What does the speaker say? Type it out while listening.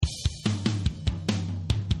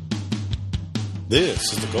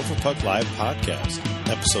This is the Gopher Puck Live Podcast,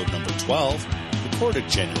 episode number 12, recorded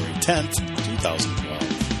January 10th,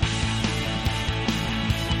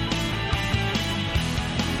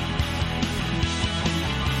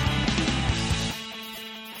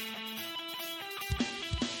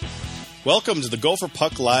 Welcome to the Gopher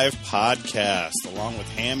Puck Live Podcast. Along with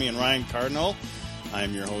Hammy and Ryan Cardinal,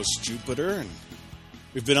 I'm your host, Jupiter, and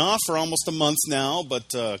we've been off for almost a month now,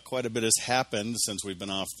 but quite a bit has happened since we've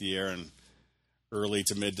been off the air in early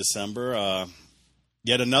to mid-December.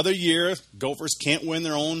 Yet another year, Gophers can't win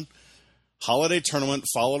their own holiday tournament,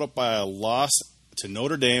 followed up by a loss to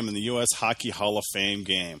Notre Dame in the U.S. Hockey Hall of Fame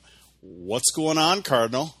game. What's going on,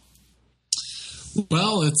 Cardinal?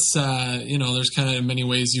 Well, it's, there's kind of many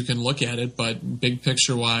ways you can look at it, but big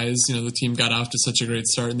picture-wise, the team got off to such a great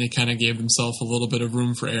start, and they kind of gave themselves a little bit of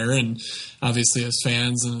room for error, and obviously as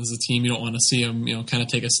fans and as a team, you don't want to see them, kind of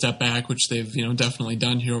take a step back, which they've, definitely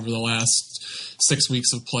done here over the last 6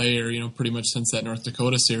 weeks of play or, pretty much since that North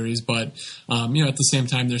Dakota series, but, at the same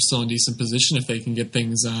time, they're still in decent position if they can get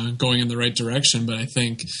things going in the right direction, but I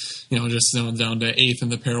think, just down to eighth in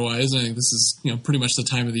the pairwise, I think this is, pretty much the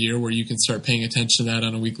time of the year where you can start paying attention to that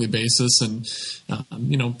on a weekly basis. And,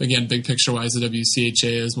 again, big picture-wise, the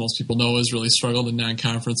WCHA, as most people know, has really struggled in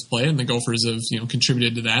non-conference play, and the Gophers have,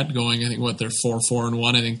 contributed to that, going, I think, they're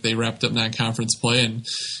 4-4-1. I think they wrapped up non-conference play, and,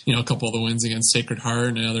 a couple of the wins against Sacred Heart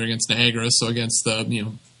and another against Niagara, so against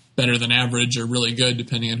the, better than average or really good,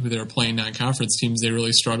 depending on who they were playing non-conference teams, they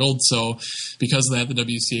really struggled. So because of that, the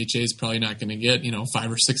WCHA is probably not going to get,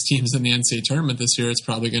 5 or 6 teams in the NCAA tournament this year. It's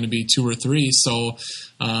probably going to be 2 or 3. So,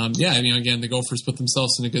 again, the Gophers put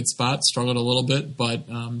themselves in a good spot, struggled a little bit, but,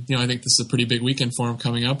 I think this is a pretty big weekend for them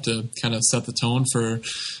coming up to kind of set the tone for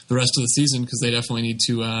the rest of the season, because they definitely need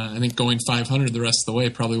to, I think going 500 the rest of the way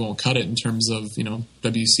probably won't cut it in terms of,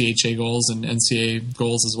 WCHA goals and NCAA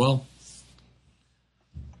goals as well.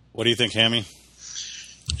 What do you think, Hammy?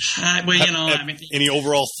 Any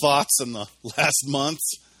overall thoughts in the last month?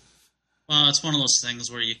 Well, it's one of those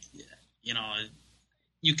things where you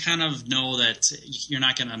kind of know that you're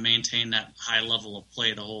not going to maintain that high level of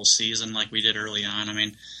play the whole season like we did early on.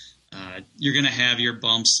 You're going to have your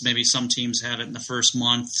bumps. Maybe some teams have it in the first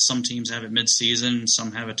month, some teams have it mid-season,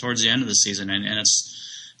 some have it towards the end of the season, and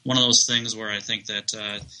it's one of those things where I think that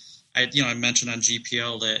I mentioned on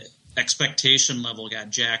GPL that expectation level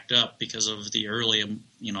got jacked up because of the early,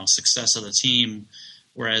 success of the team.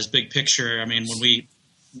 Whereas big picture,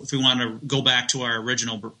 if we want to go back to our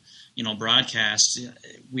original, broadcast,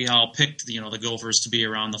 we all picked, the Gophers to be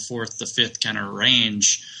around the 4th to 5th kind of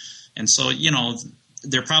range. And so,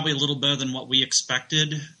 they're probably a little better than what we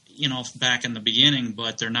expected, back in the beginning,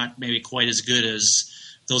 but they're not maybe quite as good as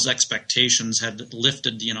those expectations had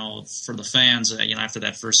lifted, for the fans, after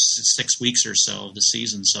that first 6 weeks or so of the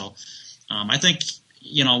season. So I think,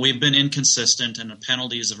 we've been inconsistent, and the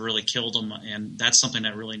penalties have really killed them. And that's something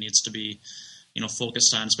that really needs to be,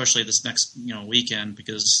 focused on, especially this next, weekend,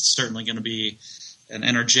 because it's certainly going to be an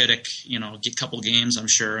energetic, couple games, I'm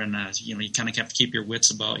sure. And, you kind of have to keep your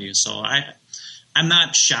wits about you. So I'm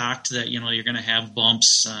not shocked that, you're going to have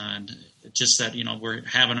bumps, and just that, we're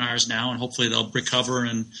having ours now, and hopefully they'll recover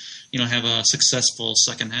and, have a successful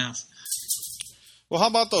second half. Well, how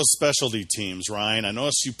about those specialty teams, Ryan? I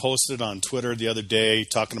noticed you posted on Twitter the other day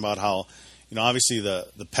talking about how, obviously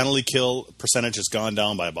the penalty kill percentage has gone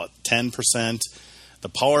down by about 10%. The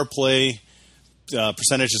power play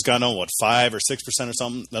percentage has gone down, 5 or 6% or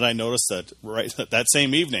something. Then I noticed that that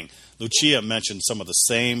same evening, Lucia mentioned some of the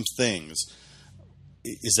same things.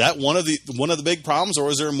 Is that one of the big problems, or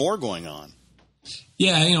is there more going on?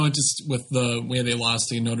 Yeah, just with the way they lost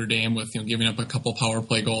to Notre Dame with, giving up a couple power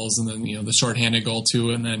play goals and then, the shorthanded goal too.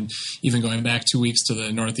 And then even going back 2 weeks to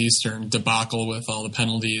the Northeastern debacle with all the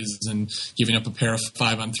penalties and giving up a pair of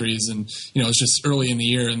 5-on-3s. And, it's just early in the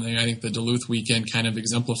year. And I think the Duluth weekend kind of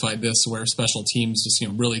exemplified this, where special teams just,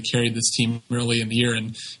 really carried this team early in the year.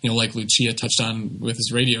 And, like Lucia touched on with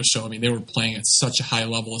his radio show, they were playing at such a high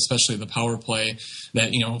level, especially the power play,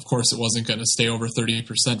 that, of course it wasn't going to stay over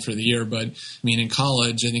 30% for the year. But in college,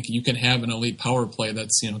 I think you can have an elite power play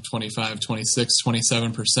that's 25, 26,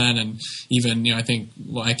 27%, and even I think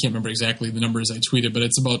I can't remember exactly the numbers I tweeted, but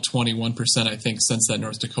it's about 21% I think since that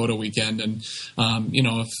North Dakota weekend. And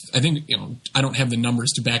if I think I don't have the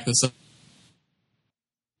numbers to back this up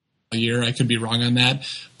a year. I could be wrong on that,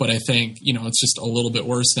 but I think, it's just a little bit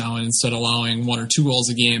worse now. And instead of allowing 1 or 2 goals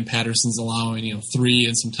a game, Patterson's allowing, 3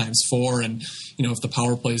 and sometimes 4. And, if the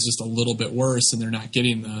power play is just a little bit worse and they're not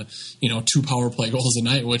getting the, 2 power play goals a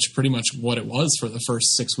night, which pretty much what it was for the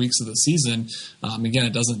first 6 weeks of the season. Again,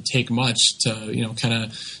 it doesn't take much to, kind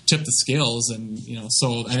of tip the scales. And,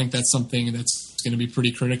 so I think that's something that's going to be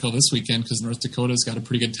pretty critical this weekend because North Dakota's got a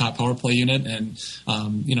pretty good top power play unit, and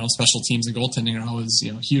special teams and goaltending are always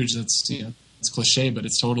huge. That's it's cliche, but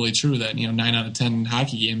it's totally true that 9 out of 10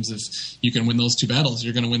 hockey games, if you can win those two battles,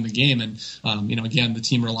 you're going to win the game. And again, the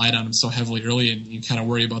team relied on him so heavily early, and you kind of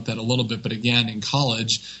worry about that a little bit. But again, in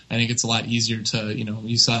college, I think it's a lot easier to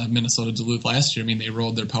you saw Minnesota Duluth last year. I mean, they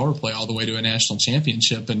rode their power play all the way to a national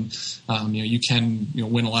championship, and you can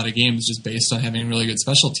win a lot of games just based on having really good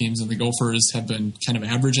special teams. And the Gophers have been kind of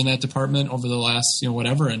average in that department over the last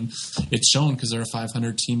whatever, and it's shown because they're a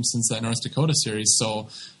 500 team since that North Dakota series. So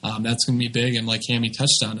that's going to be big. And like Hammy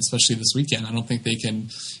touched on, especially this weekend, I don't think they can,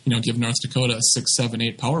 give North Dakota 6, 7,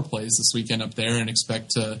 8 power plays this weekend up there and expect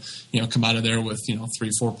to, come out of there with,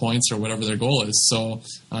 3-4 points or whatever their goal is. So,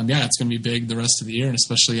 it's going to be big the rest of the year, and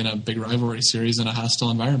especially in a big rivalry series in a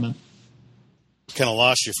hostile environment. Kind of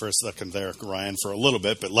lost you for a second there, Ryan, for a little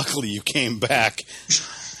bit, but luckily you came back.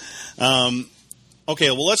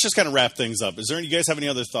 Okay, well, let's just kind of wrap things up. You guys have any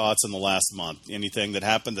other thoughts in the last month? Anything that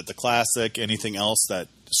happened at the Classic? Anything else that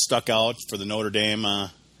stuck out for the Notre Dame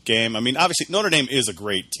game? I mean, obviously, Notre Dame is a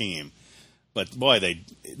great team, but boy,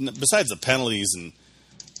 besides the penalties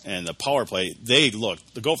and the power play,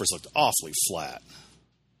 the Gophers looked awfully flat.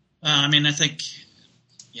 I think,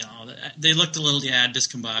 they looked a little,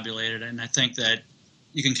 discombobulated, and I think that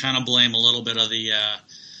you can kind of blame a little bit of the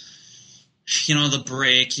the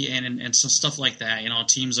break and some stuff like that.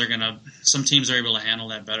 Some teams are able to handle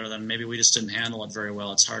that better than maybe we just didn't handle it very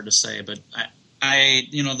well. It's hard to say, but I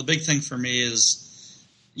the big thing for me is,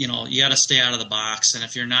 you got to stay out of the box. And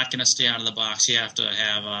if you're not going to stay out of the box, you have to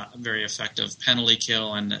have a very effective penalty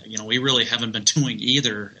kill. And, we really haven't been doing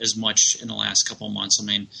either as much in the last couple of months. I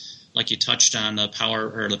mean, like you touched on, the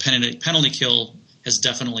penalty kill has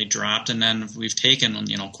definitely dropped. And then we've taken,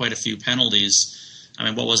 quite a few penalties. I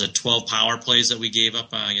mean, what was it, 12 power plays that we gave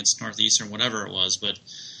up against Northeastern, whatever it was. But,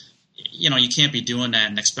 you can't be doing that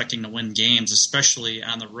and expecting to win games, especially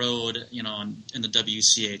on the road, in the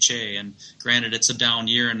WCHA. And granted, it's a down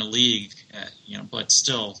year in the league, but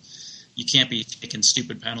still, you can't be taking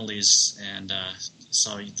stupid penalties. And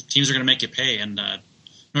so the teams are going to make you pay. And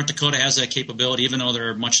North Dakota has that capability, even though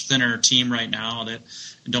they're a much thinner team right now that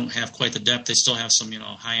don't have quite the depth. They still have some,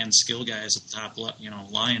 high-end skill guys at the top,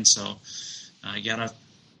 line. So you got to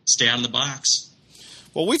stay out of the box.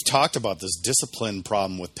 Well, we've talked about this discipline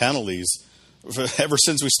problem with penalties ever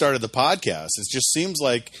since we started the podcast. It just seems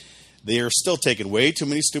like they are still taking way too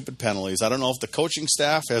many stupid penalties. I don't know if the coaching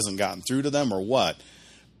staff hasn't gotten through to them or what,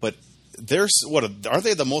 but are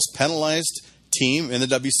they the most penalized team in the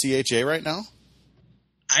WCHA right now?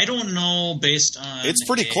 I don't know based on... It's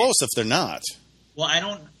pretty close if they're not. Well,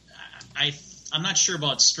 I'm not sure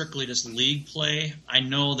about strictly just league play. I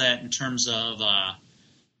know that in terms of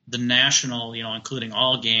the national, including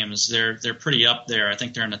all games, they're pretty up there. I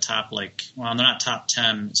think they're in the top, they're not top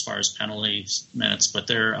 10 as far as penalty minutes, but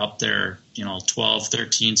they're up there, 12,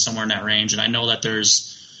 13, somewhere in that range. And I know that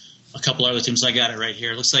there's a couple other teams. I got it right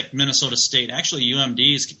here. It looks like Minnesota State. Actually,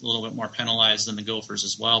 UMD is a little bit more penalized than the Gophers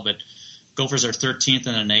as well, but Gophers are 13th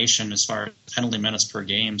in the nation as far as penalty minutes per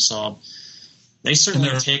game. So they certainly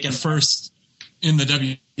have taken first in the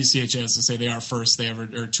WCHA. As to say, they are first. They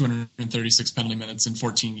have 236 penalty minutes in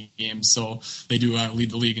 14 games. So they do lead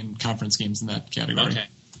the league in conference games in that category. Okay.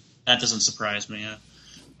 That doesn't surprise me. Yeah.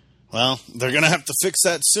 Well, they're going to have to fix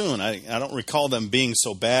that soon. I don't recall them being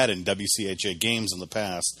so bad in WCHA games in the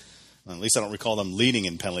past. At least I don't recall them leading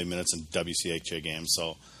in penalty minutes in WCHA games.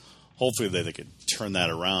 So hopefully they could turn that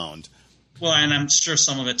around. Well, and I'm sure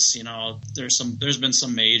some of it's, there's been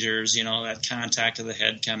some majors, that contact to the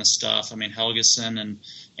head kind of stuff. I mean, Helgeson and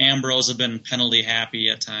Ambrose have been penalty happy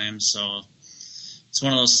at times. So it's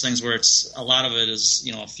one of those things where it's a lot of it is,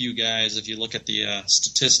 a few guys. If you look at the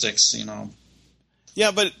statistics, Yeah,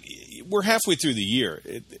 but we're halfway through the year.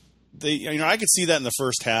 I could see that in the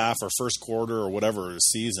first half or first quarter or whatever of the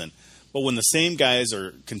season. But when the same guys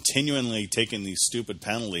are continually taking these stupid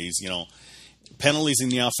penalties, penalties in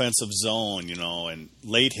the offensive zone, and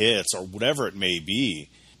late hits or whatever it may be,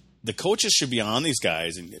 the coaches should be on these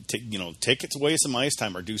guys and take it away some ice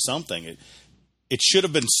time or do something. It should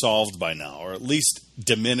have been solved by now, or at least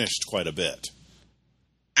diminished quite a bit.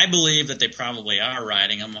 I believe that they probably are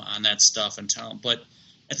riding them on that stuff and tell them, but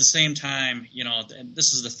at the same time,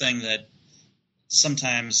 this is the thing that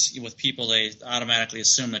sometimes with people, they automatically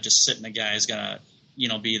assume that just sitting a guy is going to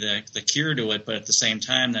be the cure to it. But at the same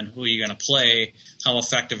time, then who are you going to play? How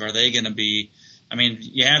effective are they going to be? I mean,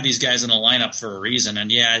 you have these guys in the lineup for a reason.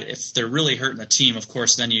 And, yeah, if they're really hurting the team, of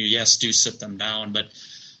course, then you, do sit them down. But,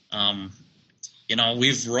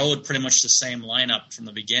 we've rode pretty much the same lineup from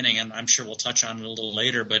the beginning, and I'm sure we'll touch on it a little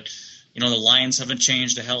later. But the lines haven't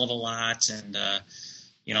changed a hell of a lot, and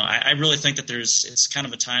I really think that it's kind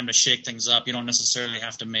of a time to shake things up. You don't necessarily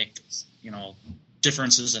have to make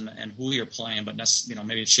differences in who you're playing, but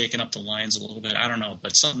maybe shaking up the lines a little bit. I don't know,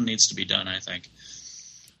 but something needs to be done, I think.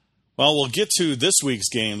 Well, we'll get to this week's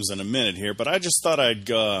games in a minute here, but I just thought I'd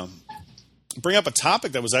bring up a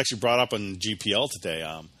topic that was actually brought up on GPL today.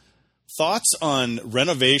 Thoughts on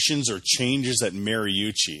renovations or changes at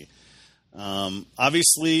Mariucci.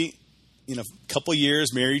 Obviously, in a couple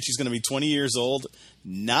years, Mariucci's going to be 20 years old.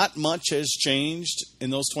 Not much has changed in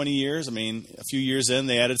those 20 years. I mean, a few years in,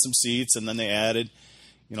 they added some seats, and then they added,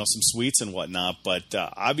 some suites and whatnot. But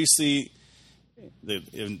obviously,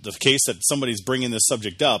 in the case that somebody's bringing this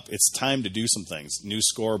subject up, it's time to do some things. New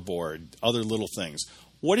scoreboard, other little things.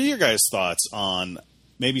 What are your guys' thoughts on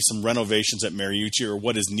maybe some renovations at Mariucci or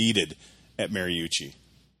what is needed at Mariucci?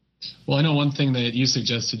 Well, I know one thing that you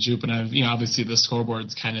suggested, Jupe, and obviously the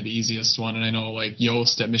scoreboard's kind of the easiest one, and I know like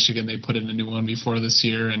Yost at Michigan, they put in a new one before this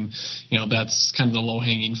year, and that's kind of the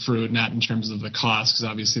low-hanging fruit, not in terms of the cost, because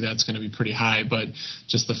obviously that's going to be pretty high, but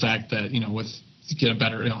just the fact that with get a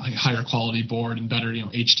better, higher quality board and better,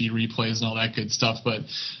 HD replays and all that good stuff. But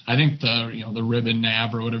I think the ribbon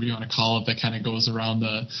nab or whatever you want to call it that kind of goes around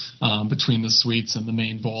the between the suites and the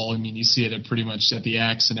main bowl. I mean, you see it at pretty much at the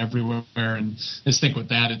X and everywhere. And I just think with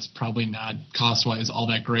that, it's probably not cost wise all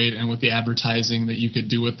that great. And with the advertising that you could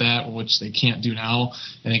do with that, which they can't do now,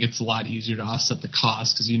 I think it's a lot easier to offset the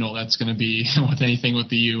cost because that's going to be with anything with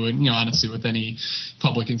the U and honestly with any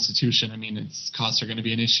public institution. I mean, its costs are going to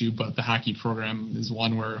be an issue, but the hockey program is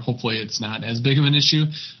one where hopefully it's not as big of an issue.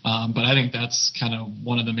 But I think that's kind of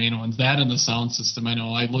one of the main ones. That and the sound system. I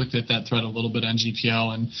know I looked at that thread a little bit on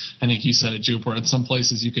GPL, and I think you said it, Jupe, where in some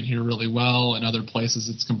places you can hear really well, and other places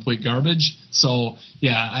it's complete garbage. So,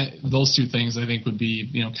 yeah, those two things I think would be,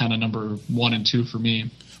 kind of number 1 and 2 for me.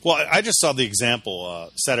 Well, I just saw the example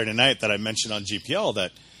Saturday night that I mentioned on GPL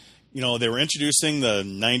that, they were introducing the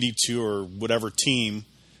 92 or whatever team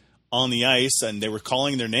on the ice, and they were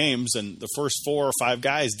calling their names, and the first 4 or 5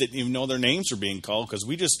 guys didn't even know their names were being called because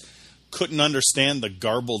we just couldn't understand the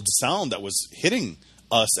garbled sound that was hitting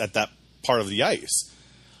us at that part of the ice.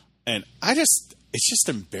 And it's just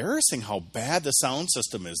embarrassing how bad the sound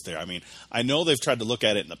system is there. I mean, I know they've tried to look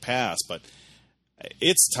at it in the past, but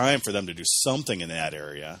it's time for them to do something in that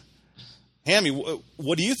area. Hammy,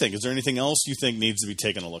 what do you think? Is there anything else you think needs to be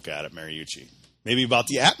taken a look at Mariucci? Maybe about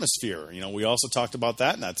the atmosphere. We also talked about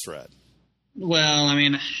that in that thread. Well, I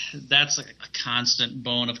mean, that's a constant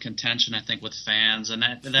bone of contention, I think, with fans, and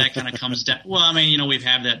that kind of comes down. Well, I mean, we've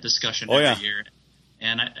had that discussion every year,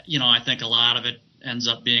 and I think a lot of it ends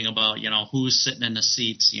up being about who's sitting in the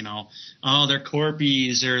seats. They're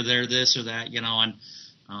corpies or they're this or that.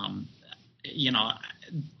 And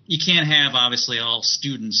you can't have obviously all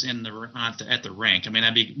students at the rink. I mean,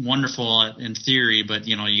 that'd be wonderful in theory, but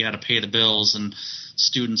you got to pay the bills, and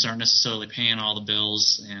students aren't necessarily paying all the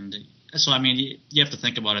bills, and so I mean, you have to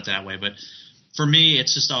think about it that way. But for me,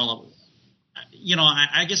 it's just all,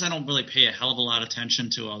 I guess I don't really pay a hell of a lot of attention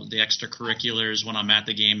to the extracurriculars when I'm at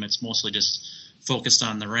the game. It's mostly just focused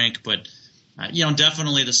on the rink, but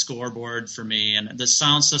definitely the scoreboard for me and the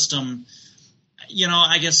sound system.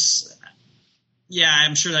 I guess. Yeah,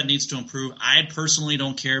 I'm sure that needs to improve. I personally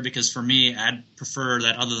don't care because for me, I'd prefer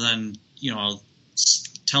that other than,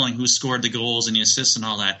 telling who scored the goals and the assists and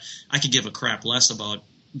all that, I could give a crap less about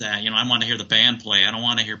that. I want to hear the band play. I don't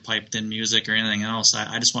want to hear piped in music or anything else.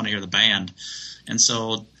 I just want to hear the band. And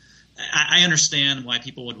so I understand why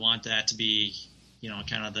people would want that to be,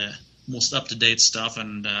 kind of the most up-to-date stuff,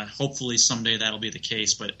 and hopefully someday that'll be the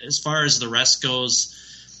case. But as far as the rest goes,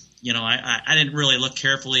 I didn't really look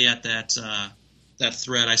carefully at that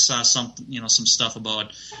thread. I saw some stuff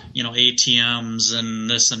about, ATMs and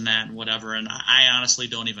this and that and whatever. And I honestly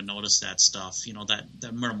don't even notice that stuff,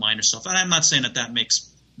 that more minor stuff. And I'm not saying that makes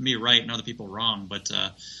me right and other people wrong, but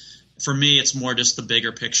for me, it's more just the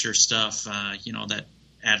bigger picture stuff, that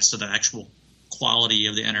adds to the actual quality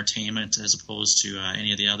of the entertainment as opposed to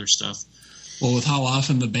any of the other stuff. Well, with how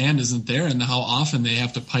often the band isn't there and how often they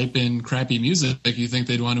have to pipe in crappy music, you think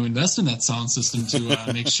they'd want to invest in that sound system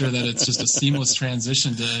to make sure that it's just a seamless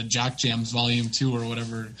transition to Jock Jams Volume 2 or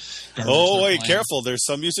whatever. Oh, wait, careful. There's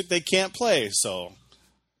some music they can't play, so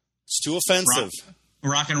it's too offensive.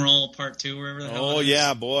 Rock and Roll Part 2, wherever the hell it is.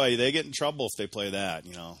 Yeah, boy, they get in trouble if they play that,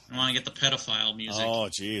 I want to get the pedophile music. Oh,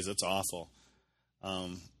 geez, it's awful.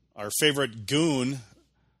 Our favorite goon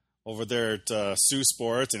over there at Sioux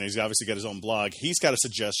Sports, and he's obviously got his own blog. He's got a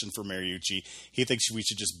suggestion for Mariucci. He thinks we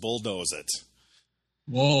should just bulldoze it.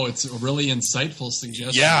 Whoa, it's a really insightful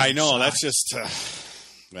suggestion. Yeah, I know. That's just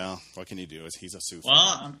Well, what can you do? He's a Sioux fan.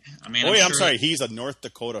 Well, I mean, I'm sorry. He's a North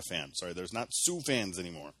Dakota fan. Sorry, there's not Sioux fans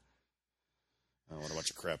anymore. Oh, what a bunch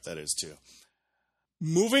of crap that is, too.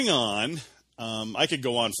 Moving on, I could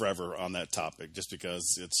go on forever on that topic just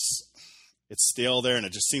because it's stale there, and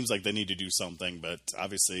it just seems like they need to do something. But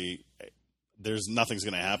obviously, nothing's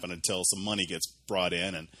going to happen until some money gets brought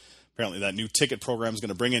in, and apparently that new ticket program is going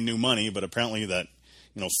to bring in new money. But apparently that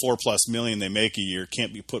 $4+ million they make a year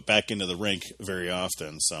can't be put back into the rink very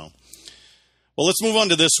often. So, well, let's move on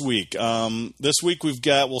to this week. This week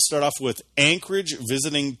we'll start off with Anchorage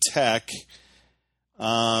visiting Tech.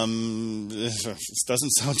 This doesn't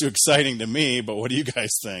sound too exciting to me, but what do you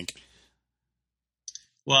guys think?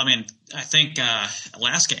 Well, I mean, I think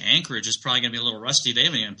Alaska Anchorage is probably going to be a little rusty. They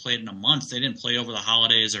haven't even played in a month. They didn't play over the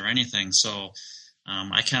holidays or anything. So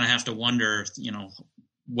I kind of have to wonder,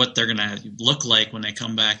 what they're going to look like when they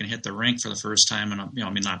come back and hit the rink for the first time. And, I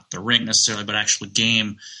mean, not the rink necessarily, but actual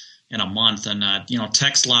game in a month. And,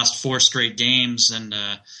 Tech's lost 4 straight games. And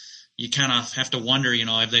you kind of have to wonder,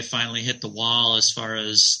 have they finally hit the wall as far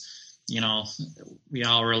as, we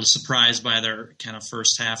all were really surprised by their kind of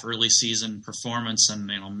first half early season performance. And,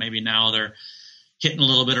 maybe now they're hitting a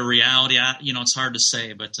little bit of reality. It's hard to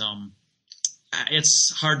say, but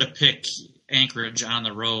it's hard to pick Anchorage on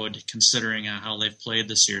the road considering how they've played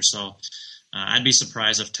this year. So I'd be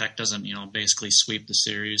surprised if Tech doesn't, basically sweep the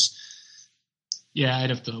series. Yeah, I'd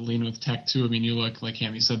have to lean with Tech too. I mean, you look, like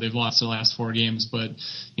Hammy said, they've lost their last 4 games, but,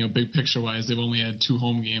 big picture-wise, they've only had 2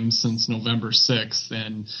 home games since November 6th.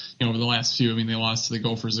 And, over the last few, I mean, they lost to the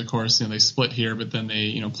Gophers, of course. They split here, but then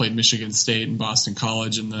they, played Michigan State and Boston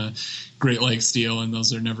College in the Great Lakes deal, and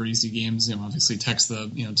those are never easy games. Obviously Tech's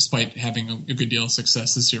despite having a good deal of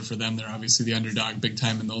success this year for them, they're obviously the underdog big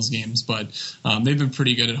time in those games. But they've been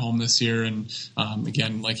pretty good at home this year. And,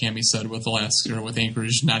 again, like Hammy said, with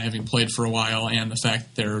Anchorage not having played for a while and the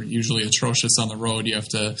fact they're usually atrocious on the road, you have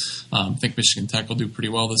to think Michigan Tech will do pretty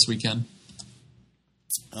well this weekend.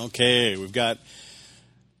 Okay, we've got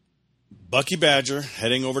Bucky Badger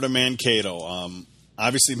heading over to Mankato.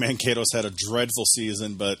 Obviously, Mankato's had a dreadful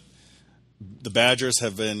season, but the Badgers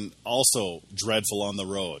have been also dreadful on the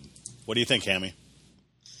road. What do you think, Hammy?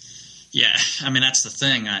 Yeah, I mean, that's the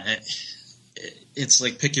thing. It's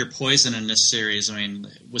like pick your poison in this series. I mean,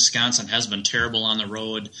 Wisconsin has been terrible on the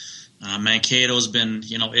road. Mankato's been,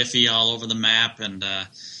 iffy all over the map, and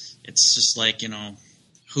it's just like,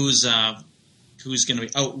 who's going to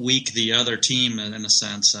out-weak the other team in a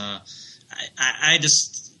sense. I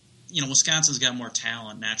just, Wisconsin's got more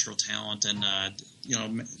talent, natural talent, and,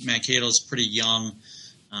 Mankato's pretty young.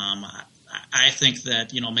 I think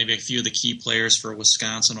that, maybe a few of the key players for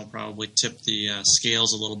Wisconsin will probably tip the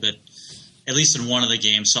scales a little bit, at least in one of the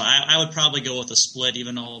games. So I would probably go with a split,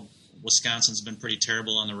 even though Wisconsin's been pretty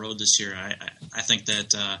terrible on the road this year. I think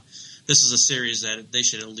that this is a series that they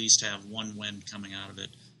should at least have one win coming out of it.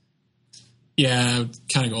 Yeah, I would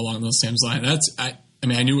kind of go along those same lines.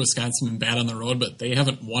 I knew Wisconsin been bad on the road, but they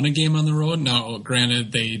haven't won a game on the road. Now,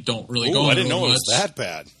 granted, they don't really go on the road. I didn't know it was much. that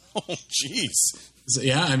bad. Oh, jeez. So,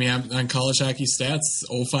 yeah, I mean, on college hockey stats,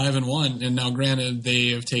 0-5-1, and now granted they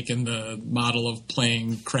have taken the model of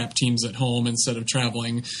playing crap teams at home instead of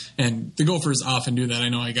traveling, and the Gophers often do that. I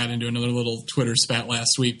know I got into another little Twitter spat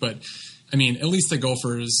last week, but I mean, at least the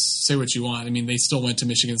Gophers, say what you want. I mean, they still went to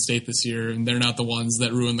Michigan State this year, and they're not the ones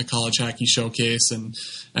that ruined the college hockey showcase. And,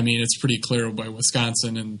 I mean, it's pretty clear by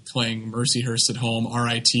Wisconsin and playing Mercyhurst at home,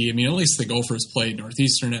 RIT. I mean, at least the Gophers played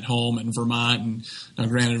Northeastern at home and Vermont. And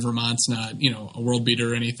granted, Vermont's not, a world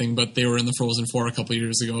beater or anything, but they were in the Frozen Four a couple of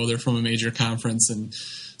years ago. They're from a major conference. And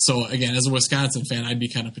so, again, as a Wisconsin fan, I'd be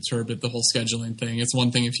kind of perturbed at the whole scheduling thing. It's one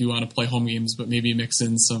thing if you want to play home games, but maybe mix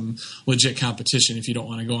in some legit competition if you don't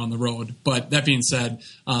want to go on the road. But that being said,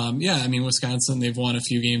 Wisconsin, they've won a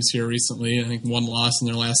few games here recently. I think 1 loss in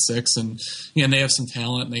their last 6. And, they have some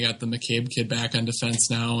talent. And they got the McCabe kid back on defense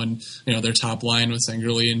now. And, their top line with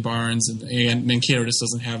Sangerli and Barnes. And Mankato just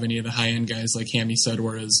doesn't have any of the high-end guys like Hammy said,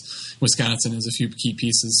 whereas Wisconsin has a few key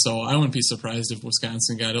pieces. So I wouldn't be surprised if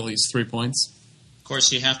Wisconsin got at least 3 points. Of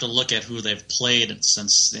course, you have to look at who they've played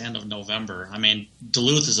since the end of November. I mean,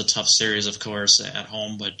 Duluth is a tough series, of course, at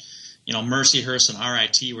home, but, Mercyhurst and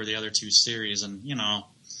RIT were the other 2 series, and,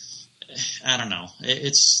 I don't know.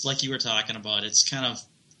 It's like you were talking about. It's kind of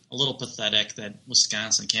a little pathetic that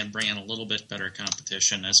Wisconsin can't bring in a little bit better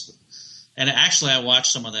competition. And actually, I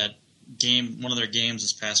watched some of that game, one of their games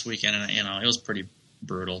this past weekend, and, it was pretty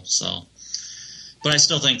brutal. So, but I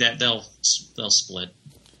still think that they'll split.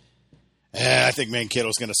 I think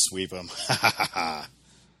Mankato's going to sweep them.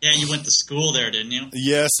 Yeah, you went to school there, didn't you?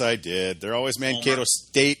 Yes, I did. They're always Mankato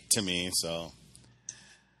State to me. So,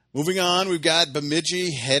 Moving on, we've got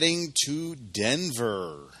Bemidji heading to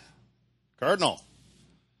Denver. Cardinal.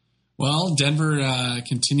 Well, Denver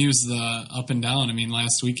continues the up and down. I mean,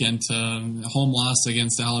 last weekend, home loss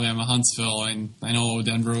against Alabama Huntsville. And I know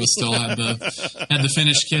Denver was still had the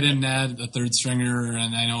Finnish kid in net, the third stringer.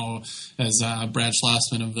 And I know, as Brad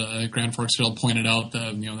Schlossman of the Grand Forks Herald pointed out,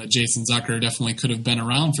 that Jason Zucker definitely could have been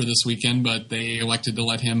around for this weekend, but they elected to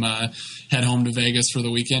let him head home to Vegas for the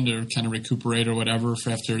weekend or kind of recuperate or whatever for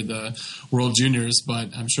after the World Juniors.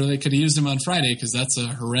 But I'm sure they could have used him on Friday because that's a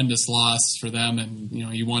horrendous loss for them. And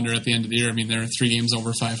you wonder at the end of the year. I mean, they're 3 games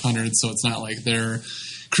over 500, so it's not like they're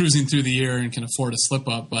cruising through the year and can afford a slip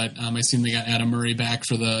up. But I assume they got Adam Murray back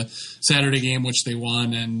for the Saturday game, which they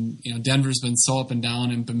won. And Denver's been so up and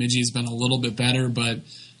down, and Bemidji's been a little bit better. But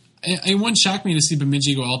it wouldn't shock me to see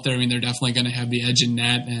Bemidji go out there. I mean, they're definitely going to have the edge in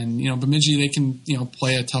net, and Bemidji, they can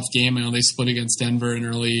play a tough game. I know they split against Denver in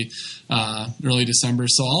early December,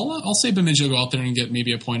 so I'll say Bemidji will go out there and get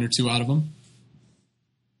maybe a point or two out of them.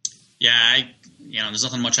 Yeah, there's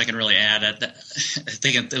nothing much I can really add. I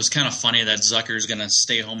think it was kind of funny that Zucker's going to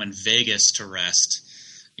stay home in Vegas to rest.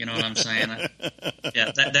 You know what I'm saying?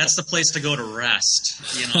 Yeah, that's the place to go to rest.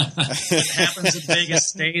 What happens in Vegas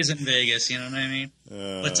stays in Vegas. You know what I mean?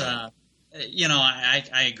 But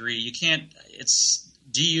I agree. You can't.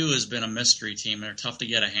 DU has been a mystery team. They're tough to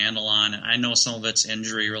get a handle on. I know some of it's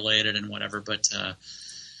injury related and whatever, but.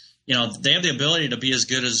 They have the ability to be as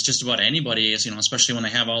good as just about anybody, especially when they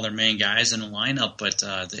have all their main guys in the lineup. But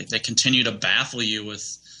they continue to baffle you with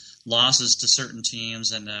losses to certain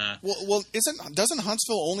teams. And doesn't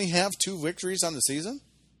Huntsville only have 2 victories on the season?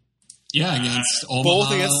 Yeah, against Omaha.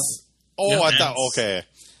 Both against. I thought okay.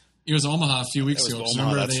 It was Omaha a few weeks ago.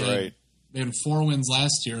 Omaha, that's right. They had 4 wins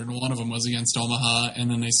last year, and one of them was against Omaha, and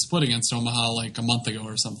then they split against Omaha like a month ago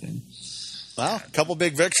or something. Wow, a couple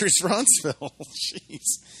big victories for Huntsville. Jeez.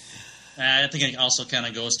 I think it also kind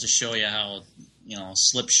of goes to show you how,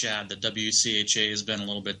 slipshod the WCHA has been a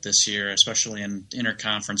little bit this year, especially in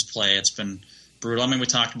interconference play. It's been brutal. I mean, we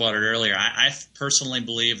talked about it earlier. I personally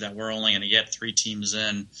believe that we're only going to get 3 teams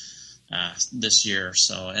in this year.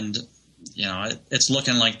 So, and, it's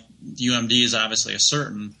looking like UMD is obviously a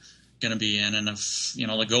certain going to be in. And if,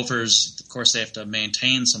 the Gophers, of course, they have to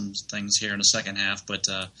maintain some things here in the second half, but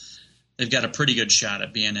they've got a pretty good shot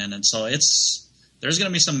at being in. And so there's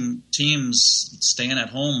going to be some teams staying at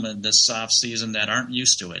home in this soft season that aren't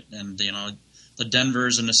used to it. And, the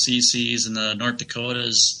Denvers and the CCs and the North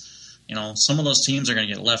Dakotas, some of those teams are going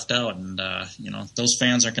to get left out. And, those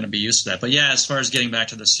fans aren't going to be used to that. But, yeah, as far as getting back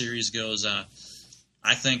to the series goes,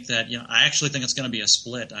 I think that, I actually think it's going to be a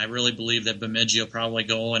split. I really believe that Bemidji will probably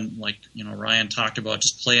go and, like, Ryan talked about,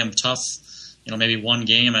 just play them tough, maybe one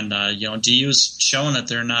game. And, DU's showing that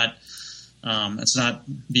they're not – it's not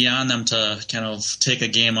beyond them to kind of take a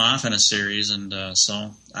game off in a series, and so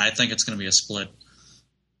I think it's going to be a split.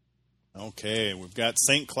 Okay, we've got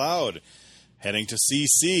St. Cloud heading to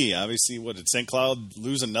CC. Obviously, did St. Cloud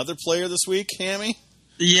lose another player this week, Hammy?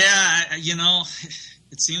 Yeah,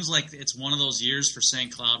 it seems like it's one of those years for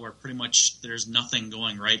St. Cloud where pretty much there's nothing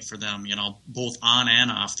going right for them, both on and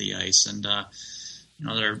off the ice. And,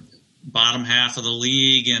 they're bottom half of the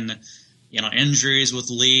league, and injuries with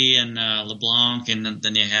Lee and LeBlanc, and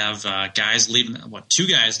then you have guys leaving. 2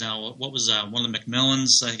 guys now? What was one of the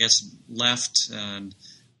McMillans, I guess, left, and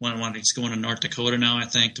he's going to North Dakota now, I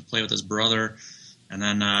think, to play with his brother. And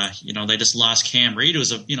then they just lost Cam Reed,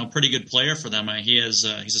 who's a pretty good player for them. He's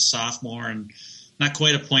a sophomore and not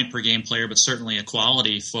quite a point per game player, but certainly a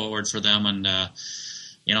quality forward for them, and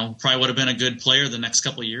probably would have been a good player the next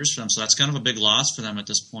couple of years for them. So that's kind of a big loss for them at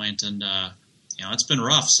this point, and it's been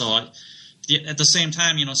rough. So. At the same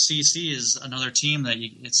time, CC is another team that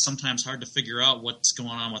it's sometimes hard to figure out what's going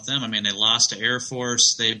on with them. I mean, they lost to Air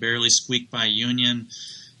Force, they barely squeaked by Union,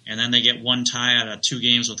 and then they get 1 tie out of 2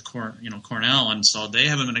 games with Cornell, and so they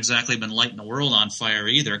haven't exactly been lighting the world on fire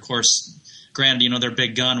either. Of course, granted, their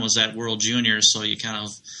big gun was at World Juniors, so you kind of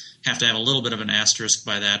have to have a little bit of an asterisk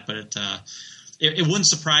by that. But it wouldn't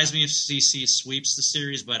surprise me if CC sweeps the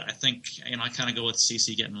series, but I think I kind of go with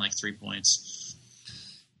CC getting like 3 points.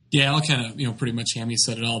 Yeah, I'll kind of, pretty much Hammy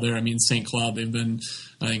said it all there. I mean, St. Cloud, they've been,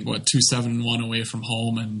 I think, 2-7-1 away from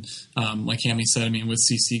home. And like Hammy said, I mean, with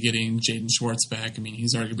CC getting Jaden Schwartz back, I mean,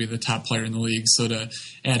 he's arguably the top player in the league. So to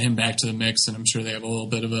add him back to the mix, and I'm sure they have a little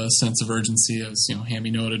bit of a sense of urgency, as,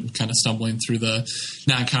 Hammy noted, kind of stumbling through the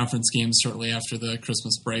non-conference games shortly after the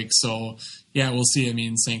Christmas break. So, yeah, we'll see. I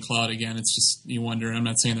mean, St. Cloud, again, it's just, you wonder, I'm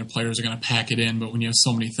not saying their players are going to pack it in, but when you have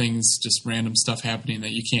so many things, just random stuff happening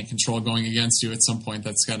that you can't control going against you, at some point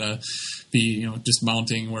that's got to be, just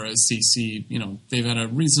mounting, whereas CC, they've had a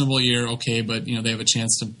reasonable year, okay, but they have a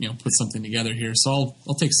chance to put something together here. So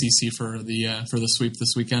I'll take CC for the sweep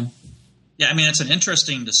this weekend. Yeah, I mean, it's an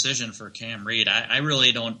interesting decision for Cam Reed. I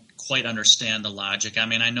really don't quite understand the logic. I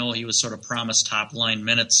mean, I know he was sort of promised top line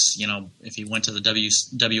minutes, if he went to the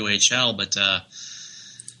WHL, but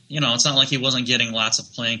it's not like he wasn't getting lots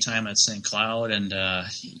of playing time at St. Cloud. And,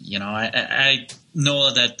 I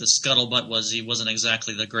know that the scuttlebutt was he wasn't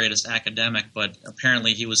exactly the greatest academic, but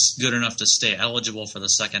apparently he was good enough to stay eligible for the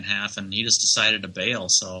second half, and he just decided to bail.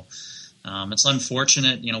 So it's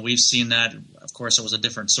unfortunate. We've seen that. Of course, it was a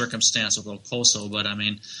different circumstance with Okoso, but, I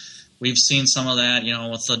mean, we've seen some of that,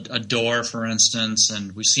 with a door, for instance,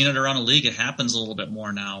 and we've seen it around the league. It happens a little bit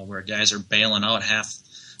more now where guys are bailing out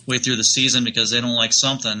halfway through the season because they don't like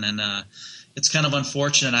something, and it's kind of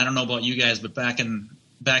unfortunate. I don't know about you guys, but back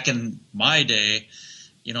in my day,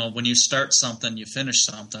 when you start something, you finish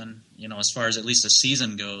something, as far as at least a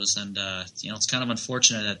season goes, and it's kind of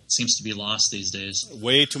unfortunate that it seems to be lost these days.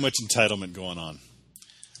 Way too much entitlement going on.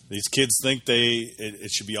 These kids think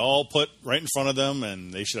it should be all put right in front of them,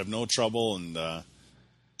 and they should have no trouble, and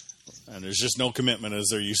there's just no commitment as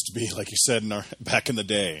there used to be, like you said, back in the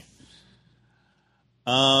day.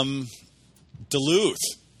 Duluth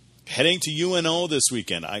heading to UNO this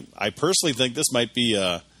weekend. I personally think this might be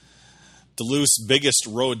Duluth's biggest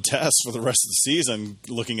road test for the rest of the season,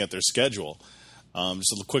 looking at their schedule.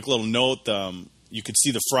 Just a quick little note: you could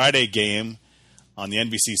see the Friday game on the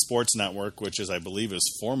NBC Sports Network, which I believe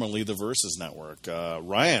is formerly the Versus Network.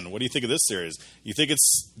 Ryan, what do you think of this series? You think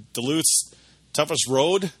it's Duluth's toughest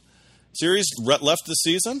road series left this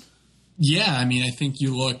season? Yeah, I mean, I think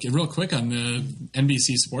you look real quick on the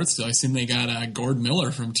NBC Sports deal. I seen they got Gord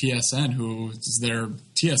Miller from TSN, who is their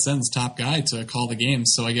TSN's top guy to call the game.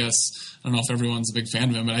 So I guess, I don't know if everyone's a big fan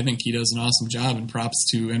of him, but I think he does an awesome job, and props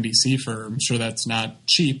to NBC for, I'm sure that's not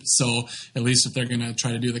cheap. So at least if they're going to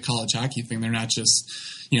try to do the college hockey thing, they're not just,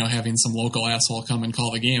 having some local asshole come and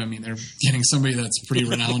call the game. I mean, they're getting somebody that's pretty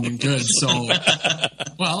renowned and good. So,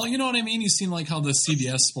 well, you know what I mean? You've seen like how the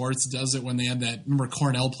CBS Sports does it when they had that, remember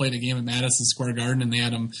Cornell played a game at Madison Square Garden and they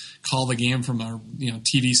had them call the game from a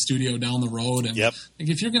TV studio down the road. And yep. Like,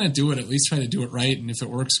 if you're going to do it, at least try to do it right. And if it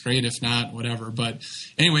works, great. If not, whatever. But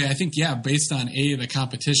anyway, I think, based on the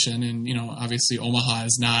competition, and, obviously Omaha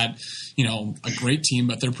is not, a great team,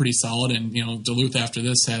 but they're pretty solid. And, Duluth after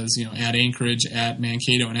this has, at Anchorage, at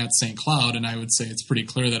Mankato, and at St. Cloud. And I would say it's pretty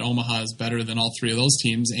clear that Omaha is better than all three of those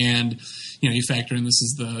teams. And, you factor in this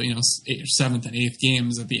is the, seventh and eighth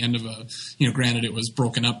games at the end of a, granted it was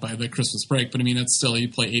broken up by the Christmas break, but I mean, that's still, you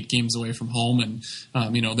play 8 games away from home. And,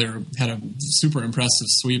 they had a super impressive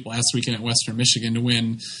sweep last weekend at Western Michigan to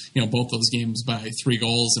win, both those games by 3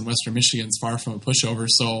 goals, and Western Michigan's far from a pushover.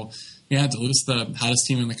 So, yeah, Duluth's the hottest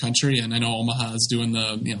team in the country, and I know Omaha is doing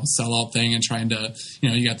the sellout thing and trying to,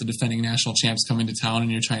 you got the defending national champs coming to town,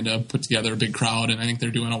 and you're trying to put together a big crowd, and I think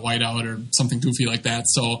they're doing a whiteout or something goofy like that.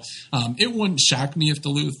 So it wouldn't shock me if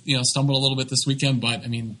Duluth stumbled a little bit this weekend, but I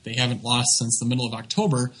mean they haven't lost since the middle of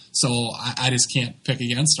October, so I just can't pick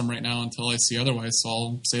against them right now until I see otherwise. So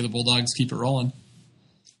I'll say the Bulldogs keep it rolling.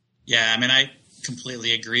 Yeah, I mean I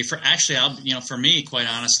completely agree. For me, quite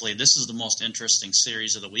honestly, this is the most interesting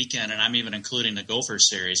series of the weekend, and I'm even including the Gophers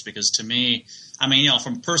series because to me, I mean,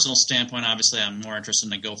 from a personal standpoint, obviously I'm more interested in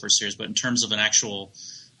the Gophers series, but in terms of an actual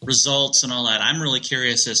results and all that, I'm really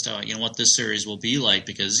curious as to what this series will be like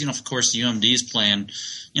because of course UMD is playing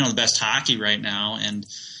the best hockey right now, and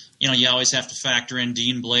you always have to factor in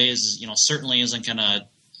Dean Blaze. Certainly isn't gonna.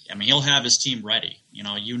 I mean, he'll have his team ready.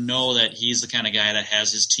 That he's the kind of guy that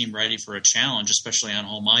has his team ready for a challenge, especially on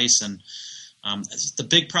home ice. And the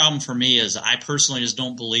big problem for me is I personally just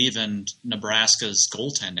don't believe in Nebraska's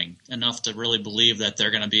goaltending enough to really believe that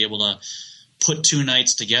they're going to be able to put 2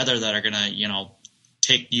 nights together that are going to,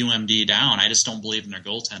 take UMD down. I just don't believe in their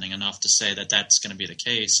goaltending enough to say that that's going to be the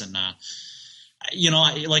case. And,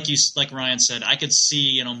 like Ryan said, I could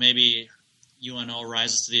see, maybe – UNO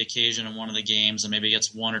rises to the occasion in one of the games and maybe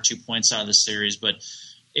gets 1 or 2 points out of the series. But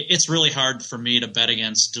it's really hard for me to bet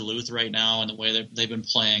against Duluth right now and the way that they've been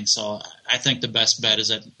playing. So I think the best bet is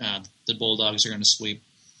that the Bulldogs are going to sweep.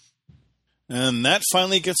 And that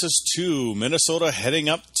finally gets us to Minnesota heading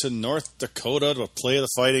up to North Dakota to play the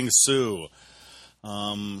Fighting Sioux.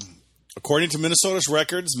 According to Minnesota's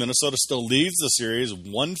records, Minnesota still leads the series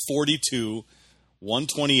 142,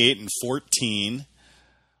 128, and 14.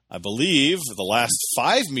 I believe the last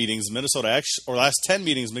 5 meetings, last 10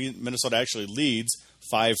 meetings, Minnesota actually leads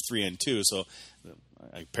 5-3-2. So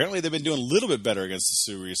apparently they've been doing a little bit better against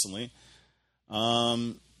the Sioux recently.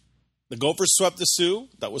 The Gophers swept the Sioux.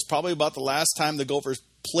 That was probably about the last time the Gophers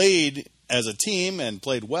played as a team and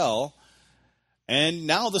played well. And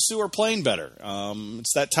now the Sioux are playing better.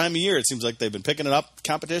 It's that time of year. It seems like they've been picking it up.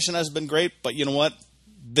 Competition has been great, but you know what?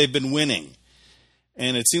 They've been winning.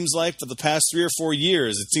 And it seems like for the past 3 or 4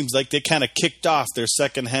 years, it seems like they kind of kicked off their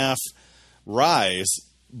second half rise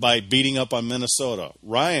by beating up on Minnesota.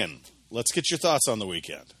 Ryan, let's get your thoughts on the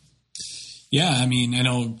weekend. Yeah, I mean, I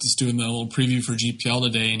know just doing the little preview for GPL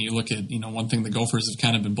today, and you look at, one thing the Gophers have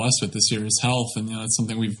kind of been blessed with this year is health, and it's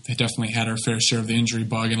something we've definitely had our fair share of the injury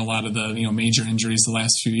bug and a lot of the major injuries the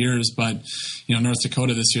last few years. But North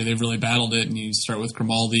Dakota this year, they've really battled it, and you start with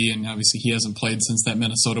Grimaldi, and obviously he hasn't played since that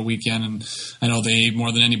Minnesota weekend, and I know they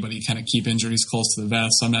more than anybody kind of keep injuries close to the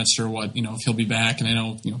vest. So I'm not sure what if he'll be back, and I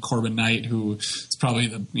know Corbin Knight, who is probably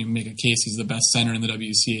make a case he's the best center in the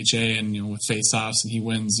WCHA, and with face-offs, and he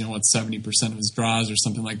wins 70% of his draws or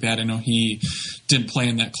something like that. I know he didn't play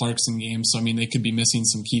in that Clarkson game, so I mean they could be missing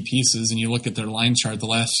some key pieces. And you look at their line chart the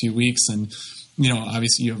last few weeks, and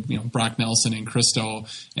obviously you have Brock Nelson and Christo,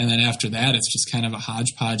 and then after that it's just kind of a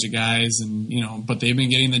hodgepodge of guys, and but they've been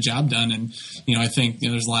getting the job done. And I think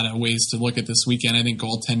there's a lot of ways to look at this weekend. I think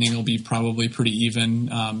goaltending will be probably pretty even.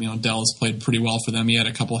 Dell's played pretty well for them. He had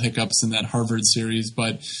a couple hiccups in that Harvard series,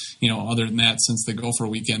 but other than that, since the Gopher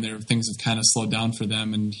weekend, things have kind of slowed down for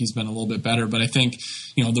them, and he's been a little bit better. But I think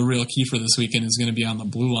the real key for this weekend is going to be on the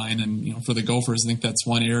blue line, and for the Gophers, I think that's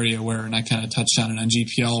one area where, and I kind of touched on it on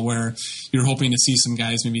GPL, where you're hoping to see some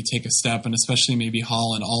guys maybe take a step, and especially maybe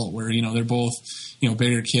Hall and Alt, where they're both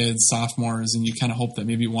bigger kids, sophomores, and you kind of hope that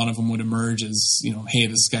maybe one of them would emerge as hey,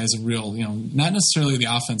 this guy's a real not necessarily the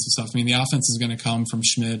offensive stuff. I mean, the offense is going to come from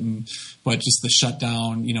Schmidt, but just the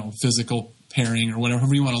shutdown, physical pairing or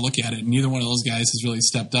whatever you want to look at it. And neither one of those guys has really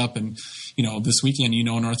stepped up. And this weekend,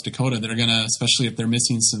 North Dakota, they're going to, especially if they're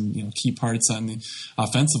missing some key parts on the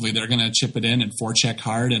offensively, they're going to chip it in and forecheck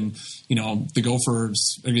hard. And the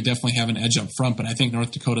Gophers are going to definitely have an edge up front. But I think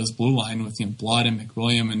North Dakota's blue line with Blood and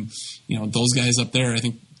McWilliam and those guys up there, I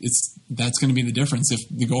think that's going to be the difference. If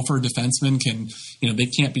the Gopher defensemen can, they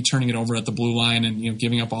can't be turning it over at the blue line and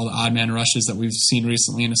giving up all the odd man rushes that we've seen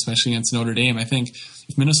recently, and especially against Notre Dame. I think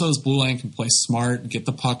if Minnesota's blue line can play smart, get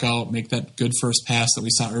the puck out, make that good first pass that we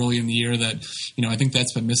saw early in the year, that I think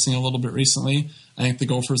that's been missing a little bit recently. I think the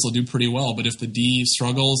Gophers will do pretty well. But if the D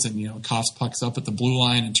struggles and coughs pucks up at the blue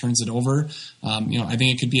line and turns it over, I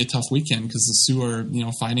think it could be a tough weekend because the Sioux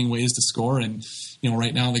are finding ways to score. And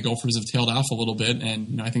right now the Gophers have tailed off a little bit,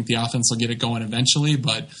 and I think the offense will get it going eventually.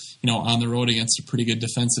 But on the road against a pretty good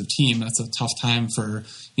defensive team, that's a tough time for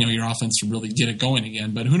your offense to really get it going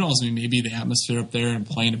again. But who knows? I mean, maybe the atmosphere up there and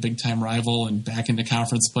playing a big time rival and back into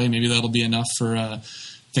conference play, maybe that'll be enough for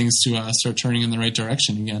things to start turning in the right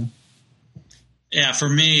direction again. Yeah, for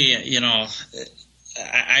me,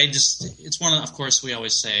 I just, it's one of course, we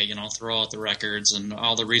always say, throw out the records and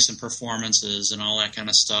all the recent performances and all that kind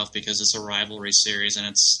of stuff because it's a rivalry series and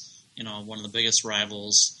it's, one of the biggest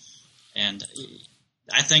rivals. And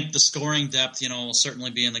I think the scoring depth, will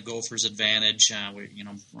certainly be in the Gophers' advantage.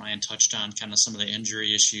 Ryan touched on kind of some of the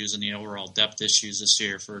injury issues and the overall depth issues this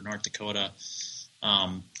year for North Dakota.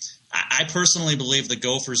 I personally believe the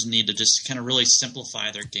Gophers need to just kind of really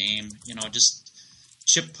simplify their game, just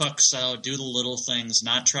chip pucks out, do the little things,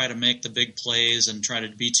 not try to make the big plays and try to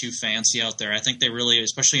be too fancy out there. I think they really,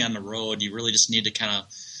 especially on the road, you really just need to kind of,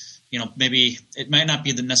 maybe it might not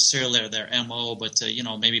be necessarily their MO, but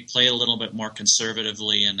maybe play a little bit more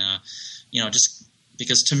conservatively and, just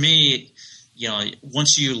because to me,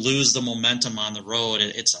 once you lose the momentum on the road,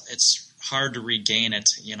 it's hard to regain it,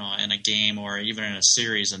 in a game or even in a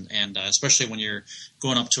series, and especially when you're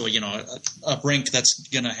going up to a rink that's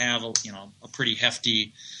going to have a pretty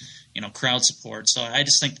hefty, crowd support. So I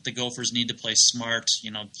just think that the Gophers need to play smart,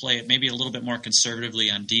 play it maybe a little bit more conservatively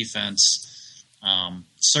on defense.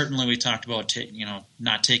 Certainly, we talked about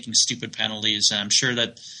not taking stupid penalties. I'm sure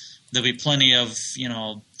that there'll be plenty of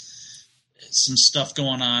some stuff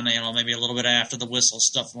going on, maybe a little bit after the whistle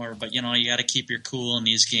stuff more, but you got to keep your cool in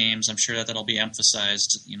these games. I'm sure that'll be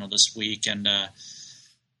emphasized, this week. And,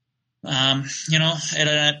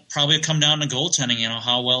 it'll probably come down to goaltending,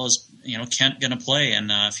 how well is, Kent going to play.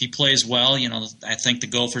 And, if he plays well, I think the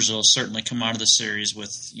Gophers will certainly come out of the series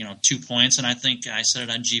with, 2 points. And I think I said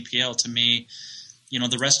it on GPL, to me,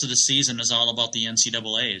 the rest of the season is all about the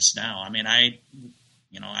NCAAs now. I mean,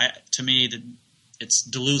 to me, it's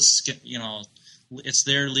Duluth's, it's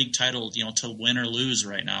their league title, to win or lose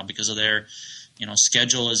right now because of their,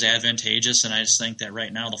 schedule is advantageous. And I just think that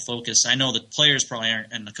right now the focus, I know the players probably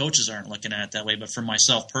aren't and the coaches aren't looking at it that way, but for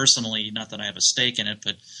myself personally, not that I have a stake in it,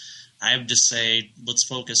 but I would just say let's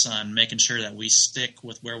focus on making sure that we stick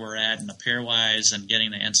with where we're at in the pairwise and getting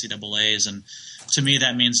the NCAAs. And to me,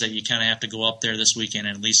 that means that you kind of have to go up there this weekend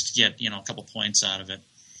and at least get a couple points out of it.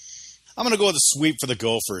 I'm going to go with a sweep for the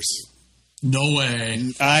Gophers. No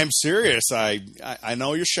way. I'm serious. I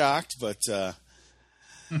know you're shocked, but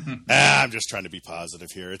I'm just trying to be positive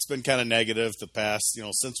here. It's been kind of negative the past,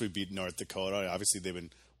 since we beat North Dakota. Obviously, they've been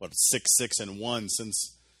 6-6-1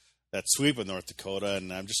 since that sweep with North Dakota,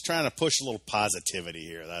 and I'm just trying to push a little positivity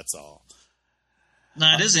here. That's all.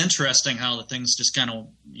 Now, it is interesting how the things just kind of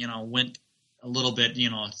went a little bit.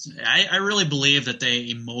 I really believe that they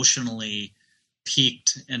emotionally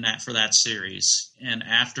peaked for that series, and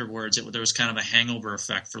afterwards there was kind of a hangover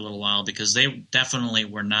effect for a little while because they definitely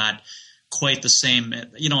were not quite the same,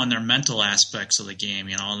 in their mental aspects of the game.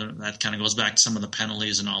 That kind of goes back to some of the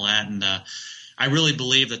penalties and all that, and I really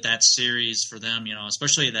believe that series for them,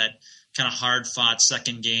 especially that kind of hard-fought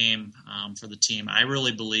second game for the team, I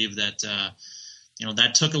really believe that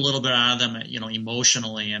that took a little bit out of them,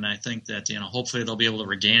 emotionally, and I think that hopefully they'll be able to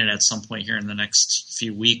regain it at some point here in the next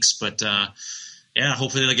few weeks, but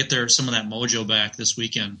hopefully they'll get some of that mojo back this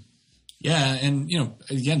weekend. Yeah, and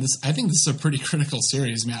again, I think this is a pretty critical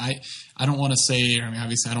series. I mean, I don't want to say,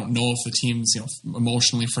 obviously, I don't know if the team's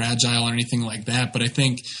emotionally fragile or anything like that, but I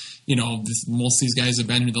think most of these guys have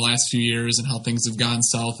been here the last few years, and how things have gone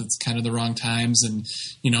south. It's kind of the wrong times, and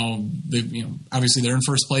obviously they're in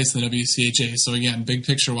first place in the WCHA. So again, big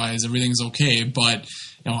picture wise, everything's okay, but.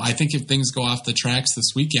 I think if things go off the tracks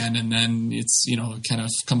this weekend and then it's, kind of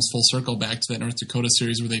comes full circle back to that North Dakota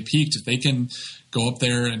series where they peaked, if they can go up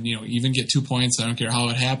there and, even get 2 points, I don't care how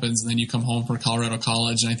it happens, and then you come home for Colorado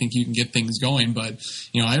College, and I think you can get things going. But,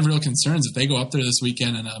 I have real concerns if they go up there this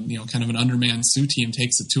weekend and, kind of an undermanned Sioux team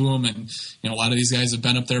takes it to them. And, a lot of these guys have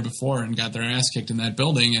been up there before and got their ass kicked in that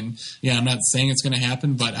building. And, I'm not saying it's going to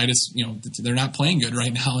happen, but I just, they're not playing good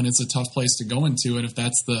right now, and it's a tough place to go into. And if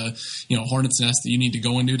that's the, hornet's nest that you need to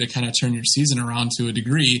go into to kind of turn your season around to a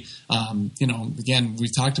degree, again,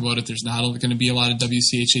 we've talked about it. There's not going to be a lot of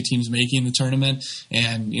WCHA teams making the tournament,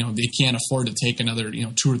 and they can't afford to take another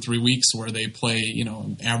 2 or 3 weeks where they play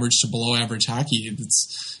average to below average hockey.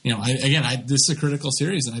 It's this is a critical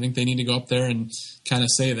series, and I think they need to go up there and kind of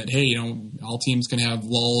say that, hey, all teams can have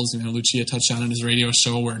lulls. Lucia touched on in his radio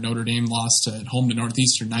show where Notre Dame lost at home to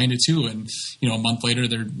Northeastern 9-2, and a month later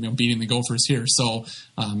they're beating the Gophers here. So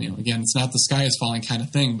again, it's not the sky is falling kind of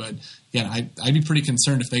thing, but again, I'd be pretty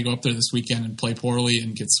concerned if they go up there this weekend and play poorly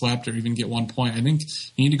and get swept or even get 1 point. I think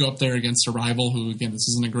you need to go up there against a rival who, again, this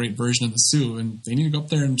isn't a great version of the Sioux, and they need to go up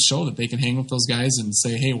there and show that they can hang with those guys and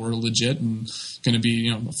say, hey, we're legit and going to be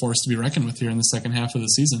a force to be reckoned with here in the second half of the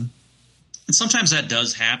season. And sometimes that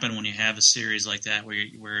does happen when you have a series like that where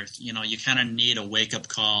you kind of need a wake-up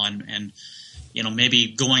call and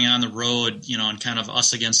maybe going on the road, and kind of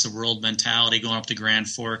us against the world mentality, going up to Grand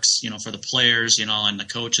Forks, for the players, and the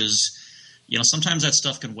coaches. Sometimes that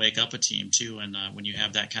stuff can wake up a team too, and when you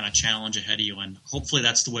have that kind of challenge ahead of you, and hopefully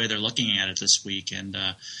that's the way they're looking at it this week, and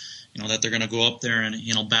that they're going to go up there and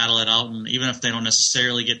battle it out, and even if they don't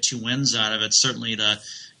necessarily get 2 wins out of it, certainly to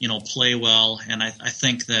play well, and I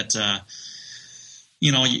think that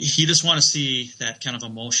you just want to see that kind of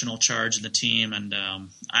emotional charge in the team, and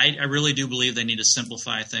I really do believe they need to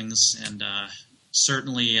simplify things and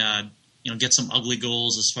certainly get some ugly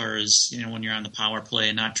goals as far as when you're on the power play,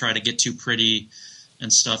 and not try to get too pretty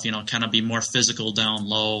and stuff. Kind of be more physical down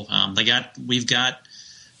low. We've got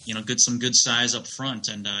some good size up front,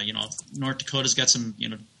 and North Dakota's got some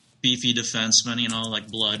beefy defensemen, like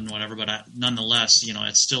Blood and whatever. But nonetheless,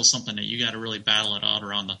 it's still something that you got to really battle it out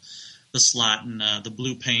around the slot and the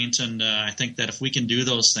blue paint, and I think that if we can do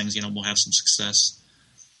those things, we'll have some success.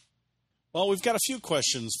 Well, we've got a few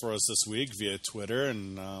questions for us this week via Twitter,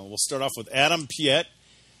 and we'll start off with Adam Piet.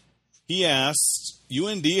 He asked,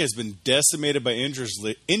 UND has been decimated by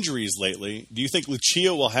injuries lately. Do you think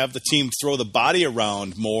Lucia will have the team throw the body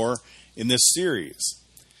around more in this series?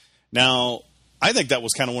 Now, I think that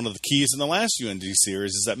was kind of one of the keys in the last UND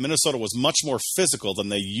series, is that Minnesota was much more physical than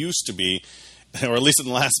they used to be, or at least in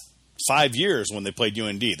the last 5 years when they played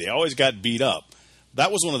UND. They always got beat up.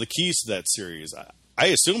 That was one of the keys to that series. I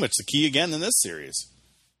assume it's the key again in this series.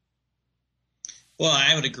 Well,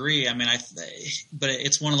 I would agree. I mean, but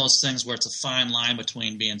it's one of those things where it's a fine line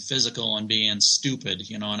between being physical and being stupid,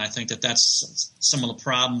 and I think that that's some of the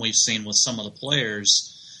problem we've seen with some of the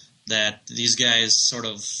players, that these guys sort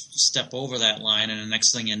of step over that line, and the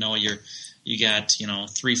next thing you know, you got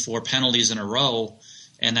 3-4 penalties in a row,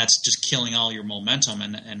 and that's just killing all your momentum.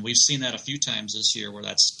 And we've seen that a few times this year where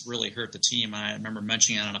that's really hurt the team. I remember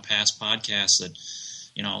mentioning it on a past podcast that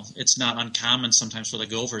it's not uncommon sometimes for the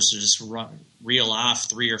Gophers to just reel off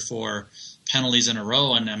 3 or 4 penalties in a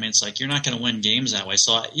row. And I mean, it's like, you're not going to win games that way.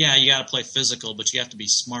 So yeah, you got to play physical, but you have to be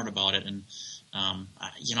smart about it. And,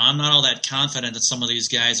 I'm not all that confident that some of these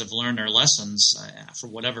guys have learned their lessons for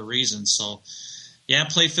whatever reason. So yeah,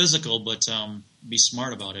 play physical, but be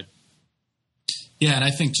smart about it. Yeah, and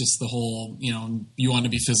I think just the whole, you want to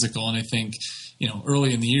be physical, and I think,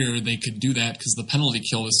 early in the year they could do that because the penalty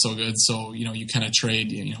kill was so good. So, you kind of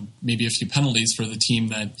trade, maybe a few penalties for the team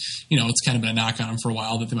that, it's kind of been a knock on them for a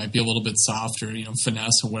while that they might be a little bit soft or,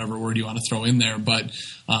 finesse or whatever word you want to throw in there. But,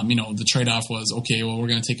 the trade-off was, okay, well, we're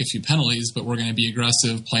going to take a few penalties, but we're going to be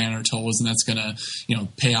aggressive, play on our toes, and that's going to,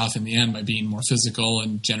 pay off in the end by being more physical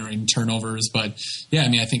and generating turnovers. But, yeah, I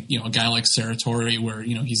mean, I think, a guy like Saratori where,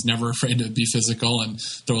 he's never afraid to be physical and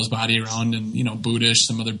throw his body around, and Budish,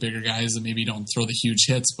 some other bigger guys that maybe don't throw the huge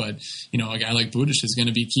hits, but a guy like Budish is going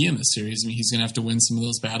to be key in this series. I mean, he's going to have to win some of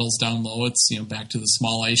those battles down low. It's back to the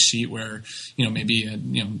small ice sheet where maybe at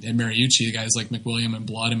Mariucci, guys like McWilliam and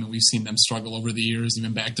Blood. I mean, we've seen them struggle over the years.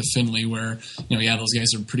 Even back to Finley, where those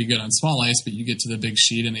guys are pretty good on small ice, but you get to the big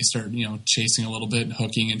sheet and they start chasing a little bit, and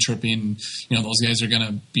hooking and tripping. And, those guys are going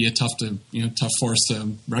to be a tough force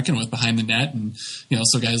to reckon with behind the net. And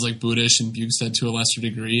so guys like Budish and Bugstad to a lesser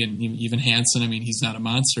degree, and even Hansen. I mean, he's not a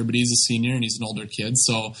monster, but he's a senior and he's an older kid.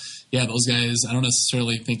 So yeah, those guys, I don't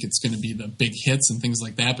necessarily think it's going to be the big hits and things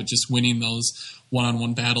like that, but just winning those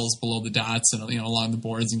one-on-one battles below the dots and along the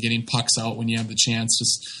boards and getting pucks out when you have the chance.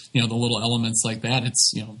 Just the little elements like that.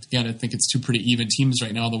 It's again, I think it's 2 pretty even teams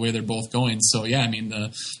right now the way they're both going. So yeah, I mean,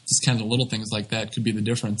 just kind of the little things like that could be the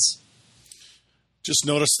difference. Just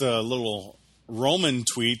noticed a little Roman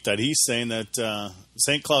tweet that he's saying that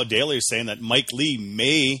St. Cloud Daily is saying that Mike Lee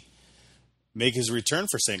may make his return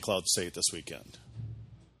for St. Cloud State this weekend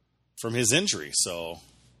from his injury. So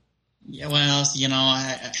yeah, well,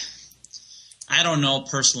 I don't know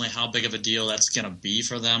personally how big of a deal that's going to be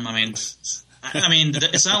for them. I mean,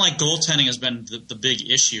 it's not like goaltending has been the big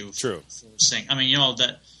issue. True. For St. I mean,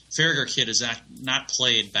 that Farragher kid has not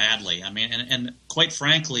played badly. I mean, and quite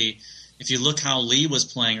frankly, if you look how Lee was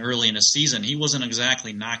playing early in the season, he wasn't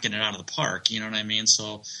exactly knocking it out of the park. You know what I mean?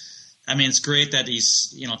 So, I mean, it's great that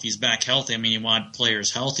he's, if he's back healthy. I mean, you want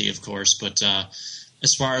players healthy, of course, but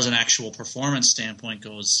as far as an actual performance standpoint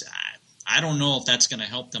goes, I don't know if that's going to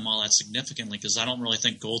help them all that significantly because I don't really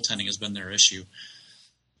think goaltending has been their issue.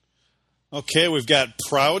 Okay, we've got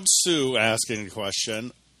Proud Sue asking a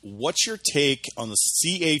question. What's your take on the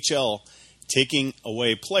CHL taking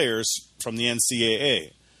away players from the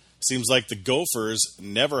NCAA? Seems like the Gophers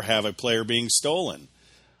never have a player being stolen.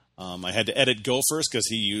 I had to edit Gophers because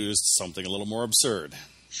he used something a little more absurd.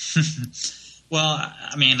 Well,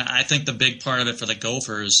 I mean, I think the big part of it for the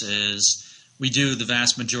Gophers is we do the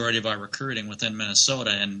vast majority of our recruiting within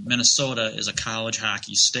Minnesota, and Minnesota is a college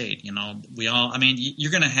hockey state. You're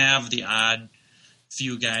going to have the odd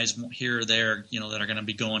few guys here or there, that are going to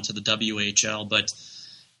be going to the WHL, but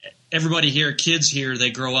everybody here, kids here,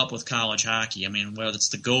 they grow up with college hockey. I mean, whether it's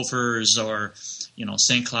the Gophers or,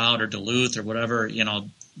 St. Cloud or Duluth or whatever,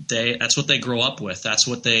 that's what they grow up with. That's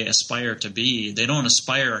what they aspire to be. They don't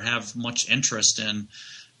aspire or have much interest in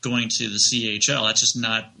going to the CHL. That's just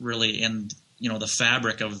not really in, the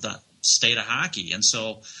fabric of the state of hockey. And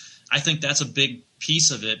so I think that's a big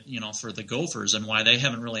piece of it, for the Gophers and why they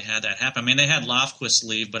haven't really had that happen. I mean, they had Lofquist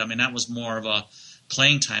leave, but I mean, that was more of a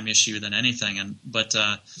playing time issue than anything.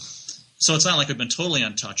 So it's not like we've been totally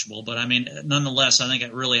untouchable, but I mean, nonetheless, I think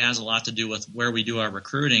it really has a lot to do with where we do our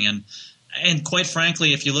recruiting. And quite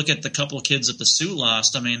frankly, if you look at the couple of kids that the Sioux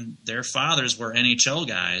lost, I mean, their fathers were NHL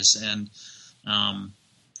guys. And,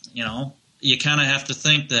 you kind of have to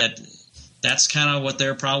think that that's kind of what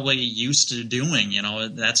they're probably used to doing.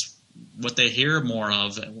 That's what they hear more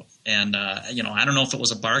of. And, I don't know if it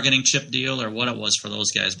was a bargaining chip deal or what it was for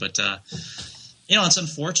those guys, but, it's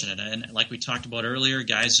unfortunate. And like we talked about earlier,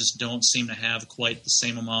 guys just don't seem to have quite the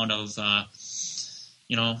same amount of,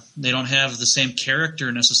 they don't have the same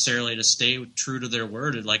character necessarily to stay true to their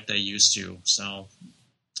word like they used to. So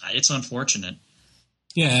it's unfortunate.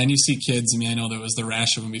 Yeah, and you see kids. I mean, I know there was the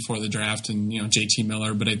rash of them before the draft, and JT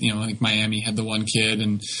Miller, but I think Miami had the one kid,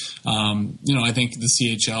 and I think the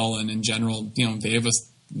CHL and in general, they have a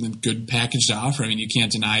good package to offer. I mean, you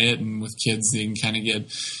can't deny it. And with kids, they can kind of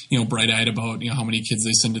get, bright-eyed about, how many kids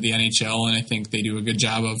they send to the NHL. And I think they do a good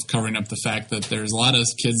job of covering up the fact that there's a lot of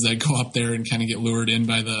kids that go up there and kind of get lured in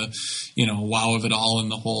by the, wow of it all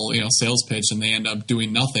and the whole, sales pitch, and they end up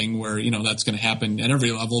doing nothing where, that's going to happen at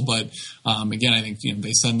every level. But again, I think,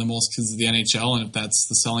 they send the most kids to the NHL, and if that's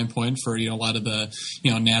the selling point for, a lot of the,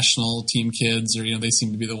 national team kids, or, they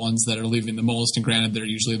seem to be the ones that are leaving the most. And granted, they're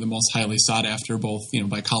usually the most highly sought after, both,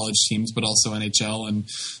 by college teams, but also NHL and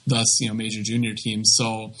thus, major junior teams.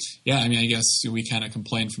 So, yeah, I mean, I guess we kind of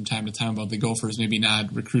complain from time to time about the Gophers maybe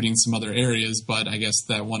not recruiting some other areas, but I guess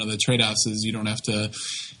that one of the trade-offs is you don't have to,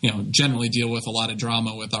 generally deal with a lot of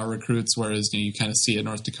drama with our recruits, whereas you kind of see it.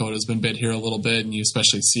 North Dakota has been bit here a little bit, and you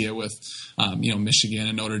especially see it with, Michigan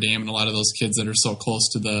and Notre Dame and a lot of those kids that are so close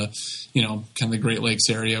to the, kind of the Great Lakes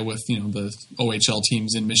area with, the OHL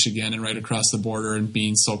teams in Michigan and right across the border and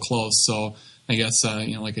being so close. So I guess,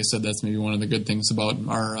 like I said, that's maybe one of the good things about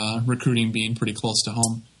our recruiting being pretty close to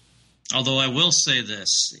home. Although I will say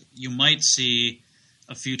this, you might see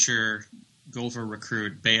a future Gopher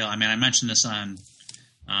recruit bail. I mean, I mentioned this on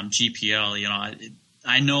GPL.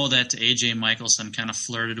 I know that A.J. Michelson kind of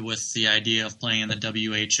flirted with the idea of playing in the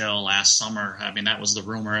WHL last summer. I mean, that was the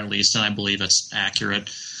rumor at least, and I believe it's accurate.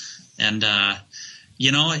 And,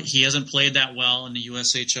 he hasn't played that well in the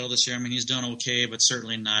USHL this year. I mean, he's done okay, but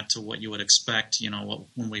certainly not to what you would expect,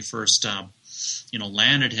 when we first,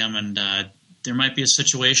 landed him. And there might be a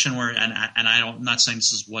situation where, I'm not saying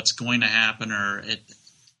this is what's going to happen,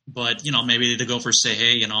 but maybe the Gophers say,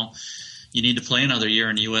 hey, you need to play another year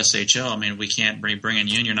in the USHL. I mean, we can't bring in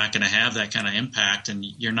you, and you're not going to have that kind of impact, and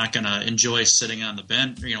you're not going to enjoy sitting on the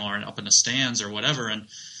bench, or up in the stands or whatever. And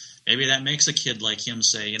maybe that makes a kid like him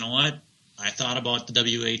say, you know what, I thought about the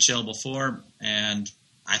WHL before, and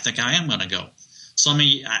I think I am going to go. So, I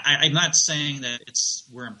mean, I'm not saying that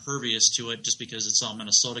we're impervious to it just because it's all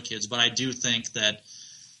Minnesota kids, but I do think that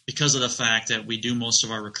because of the fact that we do most of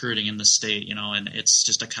our recruiting in the state, and it's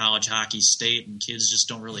just a college hockey state, and kids just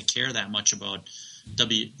don't really care that much about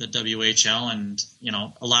the WHL, and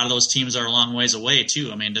a lot of those teams are a long ways away too.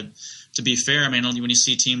 I mean, to be fair, I mean, when you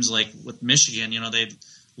see teams like with Michigan, they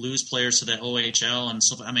lose players to the OHL, and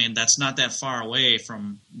so I mean that's not that far away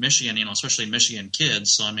from Michigan, especially Michigan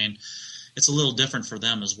kids. So I mean, it's a little different for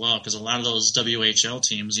them as well, because a lot of those WHL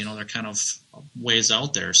teams, they're kind of ways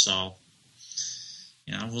out there. So.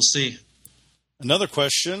 We'll see. Another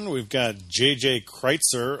question. We've got JJ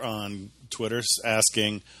Kreitzer on Twitter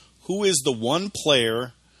asking, who is the one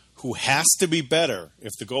player who has to be better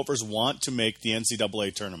if the Gophers want to make the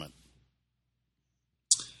NCAA tournament?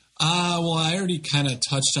 Well, I already kind of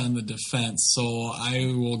touched on the defense, so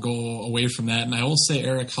I will go away from that, and I will say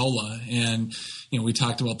Eric Haula. And we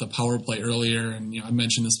talked about the power play earlier, and I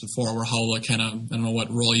mentioned this before, where Haula kind of, I don't know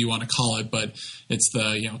what role you want to call it, but it's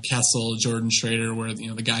the Kessel, Jordan Schrader, where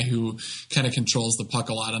the guy who kind of controls the puck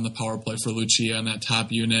a lot on the power play for Lucia and that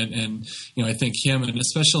top unit. And I think him, and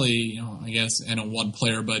especially I guess one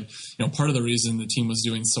player, but part of the reason the team was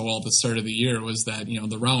doing so well at the start of the year was that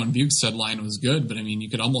the Rau and Bukestad line was good, but I mean you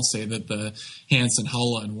could almost say that the Hansen,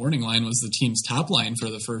 Haula, and Warning line was the team's top line for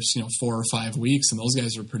the first 4 or 5 weeks, and those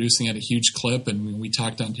guys were producing at a huge clip. And we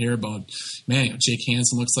talked on here about, man, Jake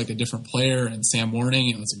Hansen looks like a different player, and Sam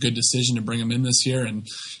Warning, it's a good decision to bring him in this year. And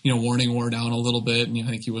Warning wore down a little bit, and I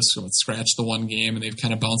think he was scratched the one game, and they've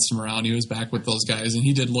kind of bounced him around. He was back with those guys, and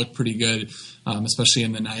he did look pretty good, especially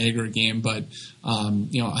in the Niagara game. But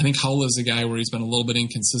I think Haula is a guy where he's been a little bit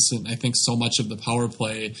inconsistent. I think so much of the power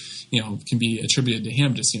play, can be attributed to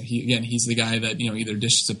him. Just he's the guy that either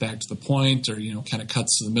dishes it back to the point or kind of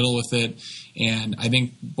cuts to the middle with it. And I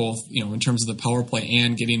think both in terms of the power play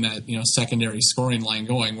and getting that secondary scoring line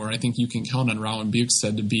going, where I think you can count on Rau and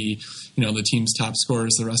Bukestad to be the team's top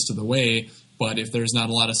scorers the rest of the way. But if there's not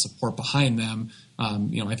a lot of support behind them,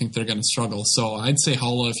 I think they're going to struggle. So I'd say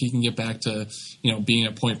Haula, if he can get back to, being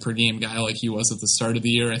a point per game guy like he was at the start of the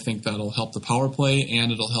year, I think that'll help the power play,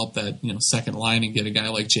 and it'll help that, second line and get a guy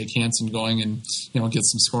like Jake Hansen going and, get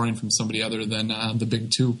some scoring from somebody other than the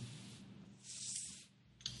big two.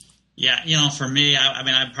 Yeah, for me,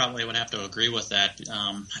 I probably would have to agree with that.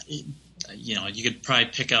 You could probably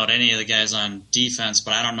pick out any of the guys on defense,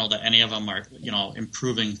 but I don't know that any of them are,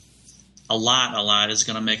 improving a lot is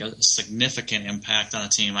going to make a significant impact on a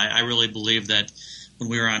team. I really believe that when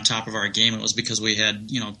we were on top of our game, it was because we had,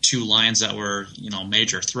 two lines that were,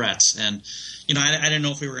 major threats. And, I didn't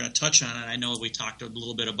know if we were going to touch on it. I know we talked a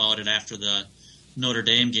little bit about it after the Notre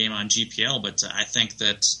Dame game on GPL, but I think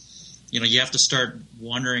that, you have to start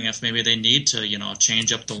wondering if maybe they need to,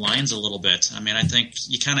 change up the lines a little bit. I mean, I think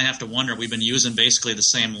you kind of have to wonder. We've been using basically the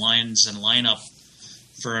same lines and lineup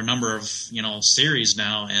for a number of series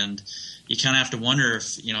now, and you kind of have to wonder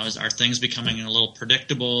if are things becoming a little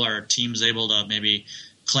predictable? Are teams able to maybe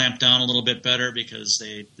clamp down a little bit better because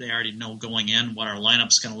they already know going in what our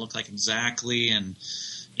lineup's going to look like exactly, and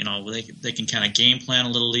they can kind of game plan a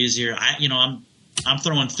little easier. I'm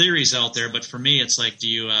throwing theories out there, but for me, it's like, do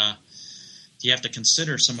you have to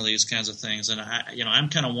consider some of these kinds of things? And I'm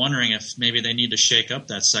kind of wondering if maybe they need to shake up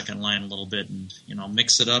that second line a little bit and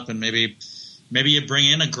mix it up, and maybe you bring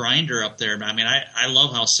in a grinder up there. I mean, I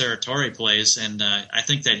love how Serratore plays, and I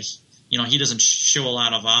think that he doesn't show a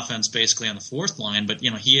lot of offense basically on the fourth line, but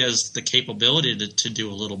he has the capability to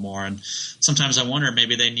do a little more. And sometimes I wonder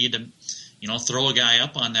maybe they need to throw a guy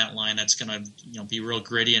up on that line that's going to be real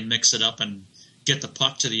gritty and mix it up and get the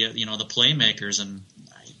puck to the the playmakers. And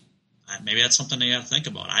maybe that's something they got to think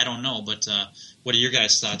about. I don't know, but what are your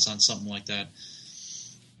guys' thoughts on something like that?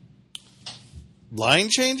 Line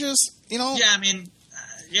changes, Yeah, I mean,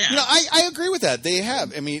 yeah. I agree with that. They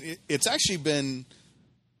have. I mean, it's actually been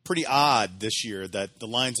pretty odd this year that the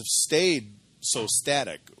lines have stayed so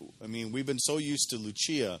static. I mean, we've been so used to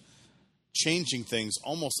Lucia changing things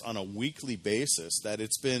almost on a weekly basis that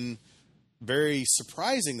it's been very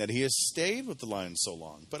surprising that he has stayed with the line so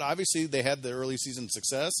long. But obviously they had the early season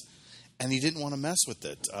success, and he didn't want to mess with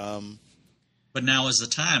it. But now is the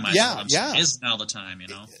time. Is now the time,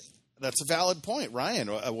 That's a valid point. Ryan,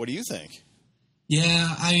 what do you think?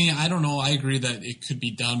 Yeah, I mean, I don't know. I agree that it could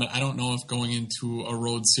be done, but I don't know if going into a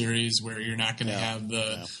road series where you're not going to have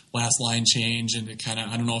the last line change, and it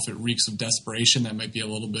I don't know if it reeks of desperation. That might be a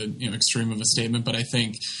little bit extreme of a statement, but I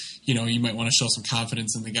think you might want to show some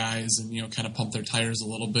confidence in the guys and kind of pump their tires a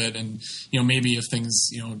little bit, and maybe if things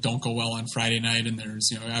don't go well on Friday night, and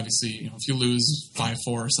there's obviously if you lose 5-4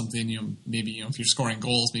 or something, maybe if you're scoring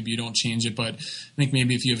goals, maybe you don't change it, but I think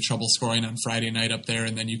maybe if you have trouble scoring on Friday night up there,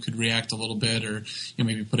 and then you could react a little bit, or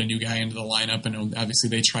maybe put a new guy into the lineup. And obviously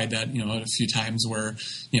they tried that a few times where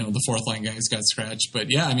the fourth line guys got scratched. But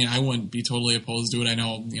yeah, I mean, I wouldn't be totally opposed to it. I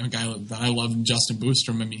know a guy that I love, Justin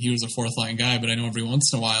Boostrom. I mean, he was a fourth line guy, but I know every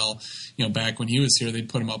once in a while, back when he was here, they'd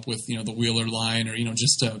put him up with the Wheeler line, or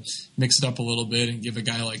just to mix it up a little bit and give a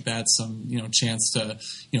guy like that some chance to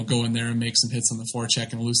go in there and make some hits on the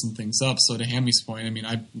forecheck and loosen things up. So to Hammy's point, I mean,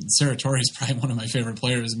 Serratore is probably one of my favorite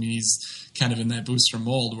players. I mean, he's kind of in that booster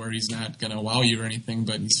mold where he's not going to wow you or anything,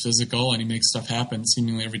 but he's physical and he makes stuff happen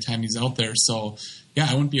seemingly every time he's out there. So yeah,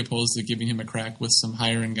 I wouldn't be opposed to giving him a crack with some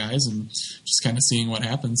higher end guys and just kind of seeing what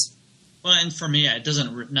happens. Well, and for me, it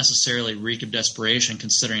doesn't necessarily reek of desperation,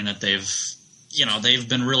 considering that they've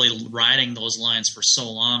been really riding those lines for so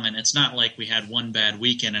long, and it's not like we had one bad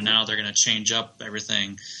weekend and now they're going to change up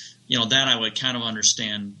everything. That I would kind of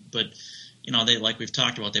understand, but they, like we've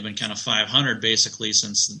talked about, they've been kind of 500 basically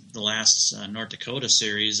since the last North Dakota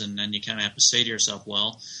series, and then you kind of have to say to yourself,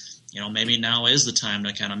 well, maybe now is the time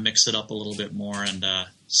to kind of mix it up a little bit more and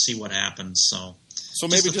see what happens. So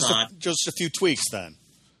maybe just a few tweaks then.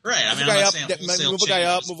 Right. I mean, move a guy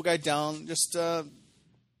up, move a guy down. Just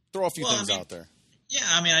throw a few things out there. Yeah,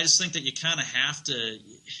 I mean, I just think that you kind of have to,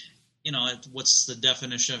 what's the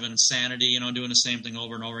definition of insanity? Doing the same thing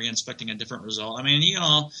over and over again, expecting a different result. I mean,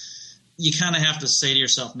 you kind of have to say to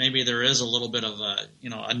yourself, maybe there is a little bit of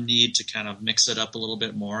a need to kind of mix it up a little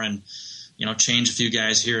bit more and, change a few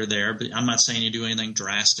guys here or there. But I'm not saying you do anything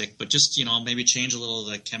drastic, but just, maybe change a little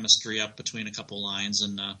of the chemistry up between a couple lines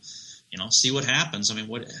and, see what happens. I mean,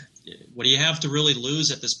 what do you have to really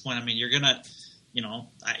lose at this point? I mean, you're going to,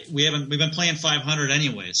 we've been playing 500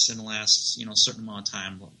 anyways in the last, certain amount of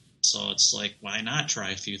time. So it's like, why not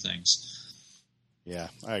try a few things? Yeah,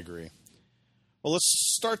 I agree. Well,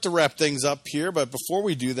 let's start to wrap things up here. But before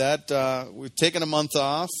we do that, we've taken a month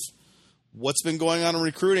off. What's been going on in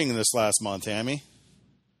recruiting in this last month, Hammy?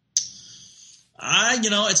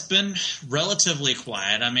 It's been relatively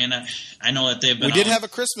quiet. I mean, I know that they've been. We did have a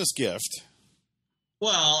Christmas gift.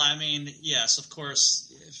 Well, I mean, yes, of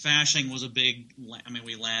course, Fashing was a big. I mean,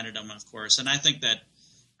 we landed him, of course, and I think that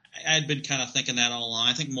I'd been kind of thinking that all along.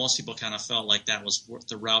 I think most people kind of felt like that was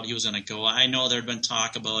the route he was going to go. I know there had been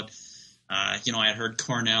talk about. I had heard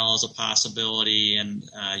Cornell as a possibility, and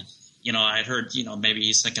I had heard maybe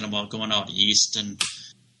he's thinking about going out east,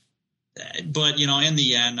 but in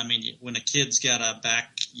the end, I mean, when a kid's got a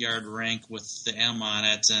backyard rink with the M on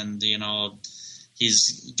it, and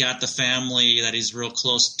he's got the family that he's real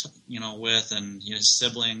close to, with, and his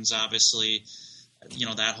siblings, obviously,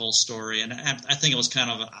 that whole story, and I think it was kind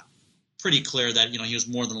of pretty clear that he was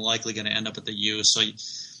more than likely going to end up at the U. So.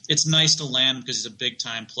 It's nice to land because he's a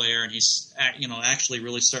big-time player, and he's actually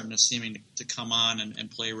really starting to seem to come on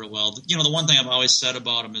and play real well. The one thing I've always said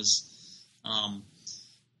about him is,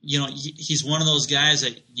 he's one of those guys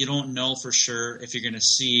that you don't know for sure if you're going to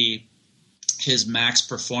see his max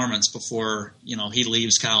performance before, he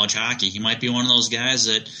leaves college hockey. He might be one of those guys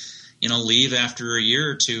that, leave after a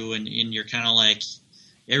year or two, and you're kind of like,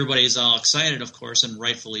 everybody's all excited, of course, and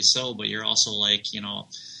rightfully so, but you're also like,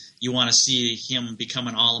 you want to see him become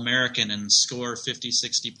an All-American and score 50,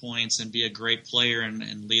 60 points and be a great player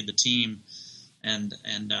and lead the team. And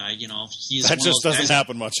he's that just doesn't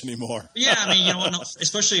happen much anymore. Yeah, I mean,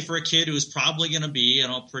 especially for a kid who's probably going to be,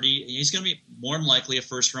 he's going to be more than likely a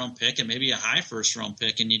first-round pick and maybe a high first-round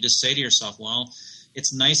pick. And you just say to yourself, well,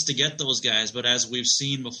 it's nice to get those guys, but as we've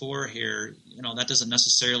seen before here, that doesn't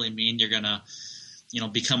necessarily mean you're going to,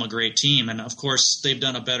 become a great team. And of course, they've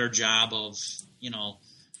done a better job of,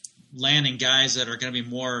 landing guys that are going to be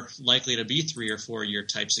more likely to be 3 or 4 year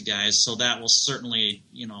types of guys. So that will certainly,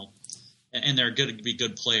 and they're going to be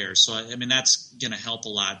good players. So, I mean, that's going to help a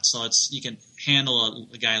lot. So you can handle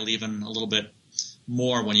a guy leaving a little bit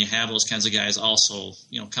more when you have those kinds of guys also,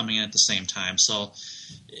 coming in at the same time. So,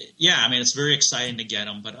 yeah, I mean, it's very exciting to get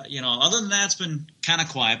them. But, other than that, it's been kind of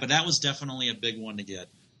quiet. But that was definitely a big one to get.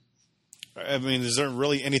 I mean, is there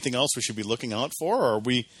really anything else we should be looking out for, or are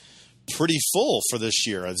we pretty full for this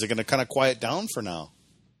year? Is it going to kind of quiet down for now?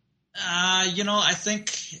 I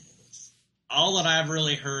think all that I've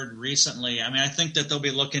really heard recently, I mean, I think that they'll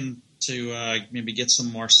be looking to maybe get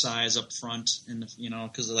some more size up front,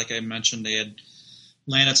 because like I mentioned, they had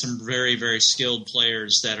landed some very, very skilled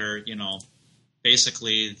players that are,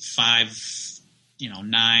 basically 5'9",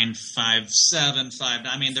 5'7", 5'9".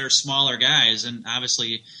 I mean, they're smaller guys, and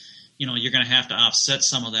obviously, you're going to have to offset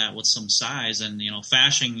some of that with some size. And,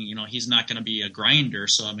 Fashing, he's not going to be a grinder.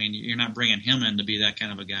 So, I mean, you're not bringing him in to be that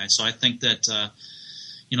kind of a guy. So I think that,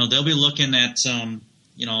 they'll be looking at,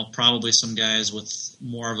 probably some guys with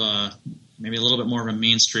more of maybe a little bit more of a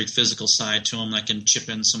mean streak physical side to them that can chip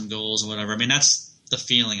in some goals or whatever. I mean, that's the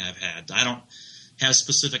feeling I've had. I don't have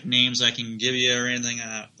specific names I can give you or anything,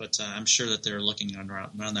 but I'm sure that they're looking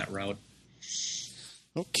on that route.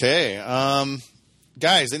 Okay.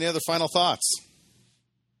 Guys, any other final thoughts?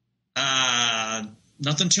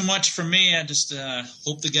 Nothing too much from me. I just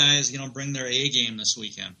hope the guys, bring their A game this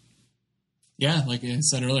weekend. Yeah, like I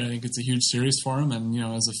said earlier, I think it's a huge series for them. And,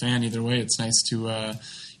 as a fan, either way, it's nice to,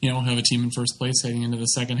 have a team in first place heading into the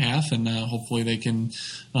second half. And hopefully they can,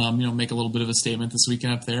 make a little bit of a statement this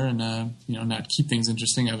weekend up there and, not keep things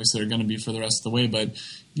interesting. Obviously, they're going to be for the rest of the way, but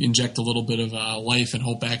inject a little bit of life and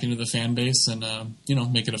hope back into the fan base and,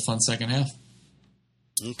 make it a fun second half.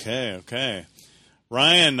 Okay.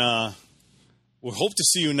 Ryan, we hope to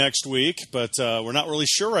see you next week, but we're not really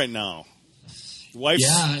sure right now.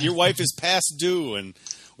 Your wife is past due, and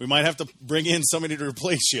we might have to bring in somebody to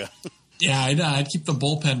replace you. Yeah, I'd keep the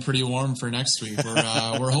bullpen pretty warm for next week.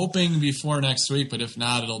 We're hoping before next week, but if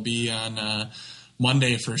not, it'll be on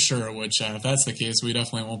Monday for sure, which if that's the case, we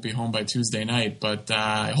definitely won't be home by Tuesday night. But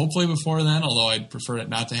hopefully before then, although I'd prefer it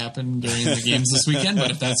not to happen during the games this weekend.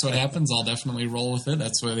 But if that's what happens, I'll definitely roll with it.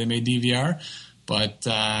 That's why they made DVR. But,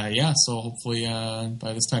 so hopefully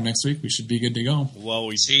by this time next week, we should be good to go.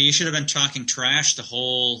 Well, see, you should have been talking trash the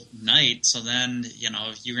whole night. So then,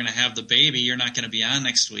 if you're going to have the baby, you're not going to be on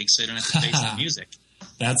next week, so you don't have to face the music.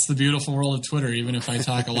 That's the beautiful world of Twitter. Even if I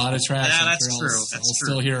talk a lot of trash, yeah, that's true. I'll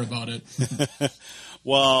still hear about it.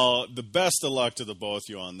 Well, the best of luck to the both of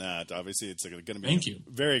you on that. Obviously, it's going to be a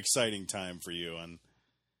very exciting time for you. And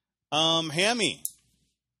Hammy,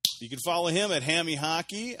 you can follow him at Hammy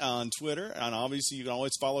Hockey on Twitter. And obviously, you can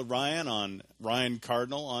always follow Ryan on Ryan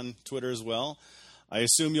Cardinal on Twitter as well. I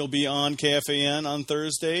assume you'll be on KFAN on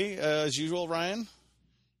Thursday as usual, Ryan?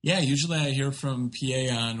 Yeah, usually I hear from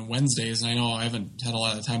PA on Wednesdays, and I know I haven't had a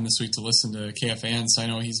lot of time this week to listen to KFAN, so I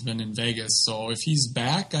know he's been in Vegas. So if he's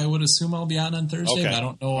back, I would assume I'll be on Thursday. Okay. But I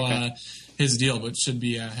don't know his deal, but should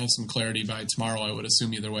be have some clarity by tomorrow, I would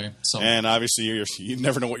assume either way. So. And obviously, you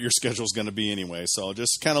never know what your schedule is going to be anyway, so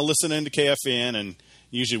just kind of listen into KFAN, and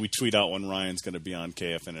usually we tweet out when Ryan's going to be on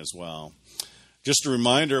KFAN as well. Just a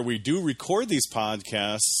reminder, we do record these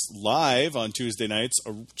podcasts live on Tuesday nights,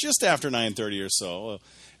 just after 9:30 or so.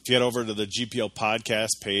 If you head over to the GPL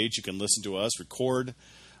podcast page, you can listen to us, record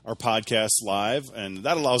our podcast live, and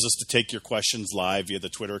that allows us to take your questions live via the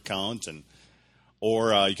Twitter account,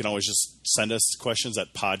 or you can always just send us questions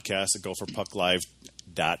at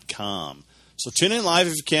podcast@gopherpucklive.com. So tune in live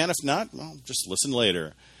if you can. If not, well, just listen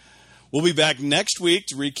later. We'll be back next week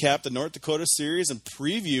to recap the North Dakota series and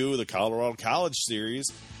preview the Colorado College series.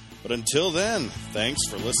 But until then, thanks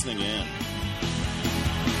for listening in.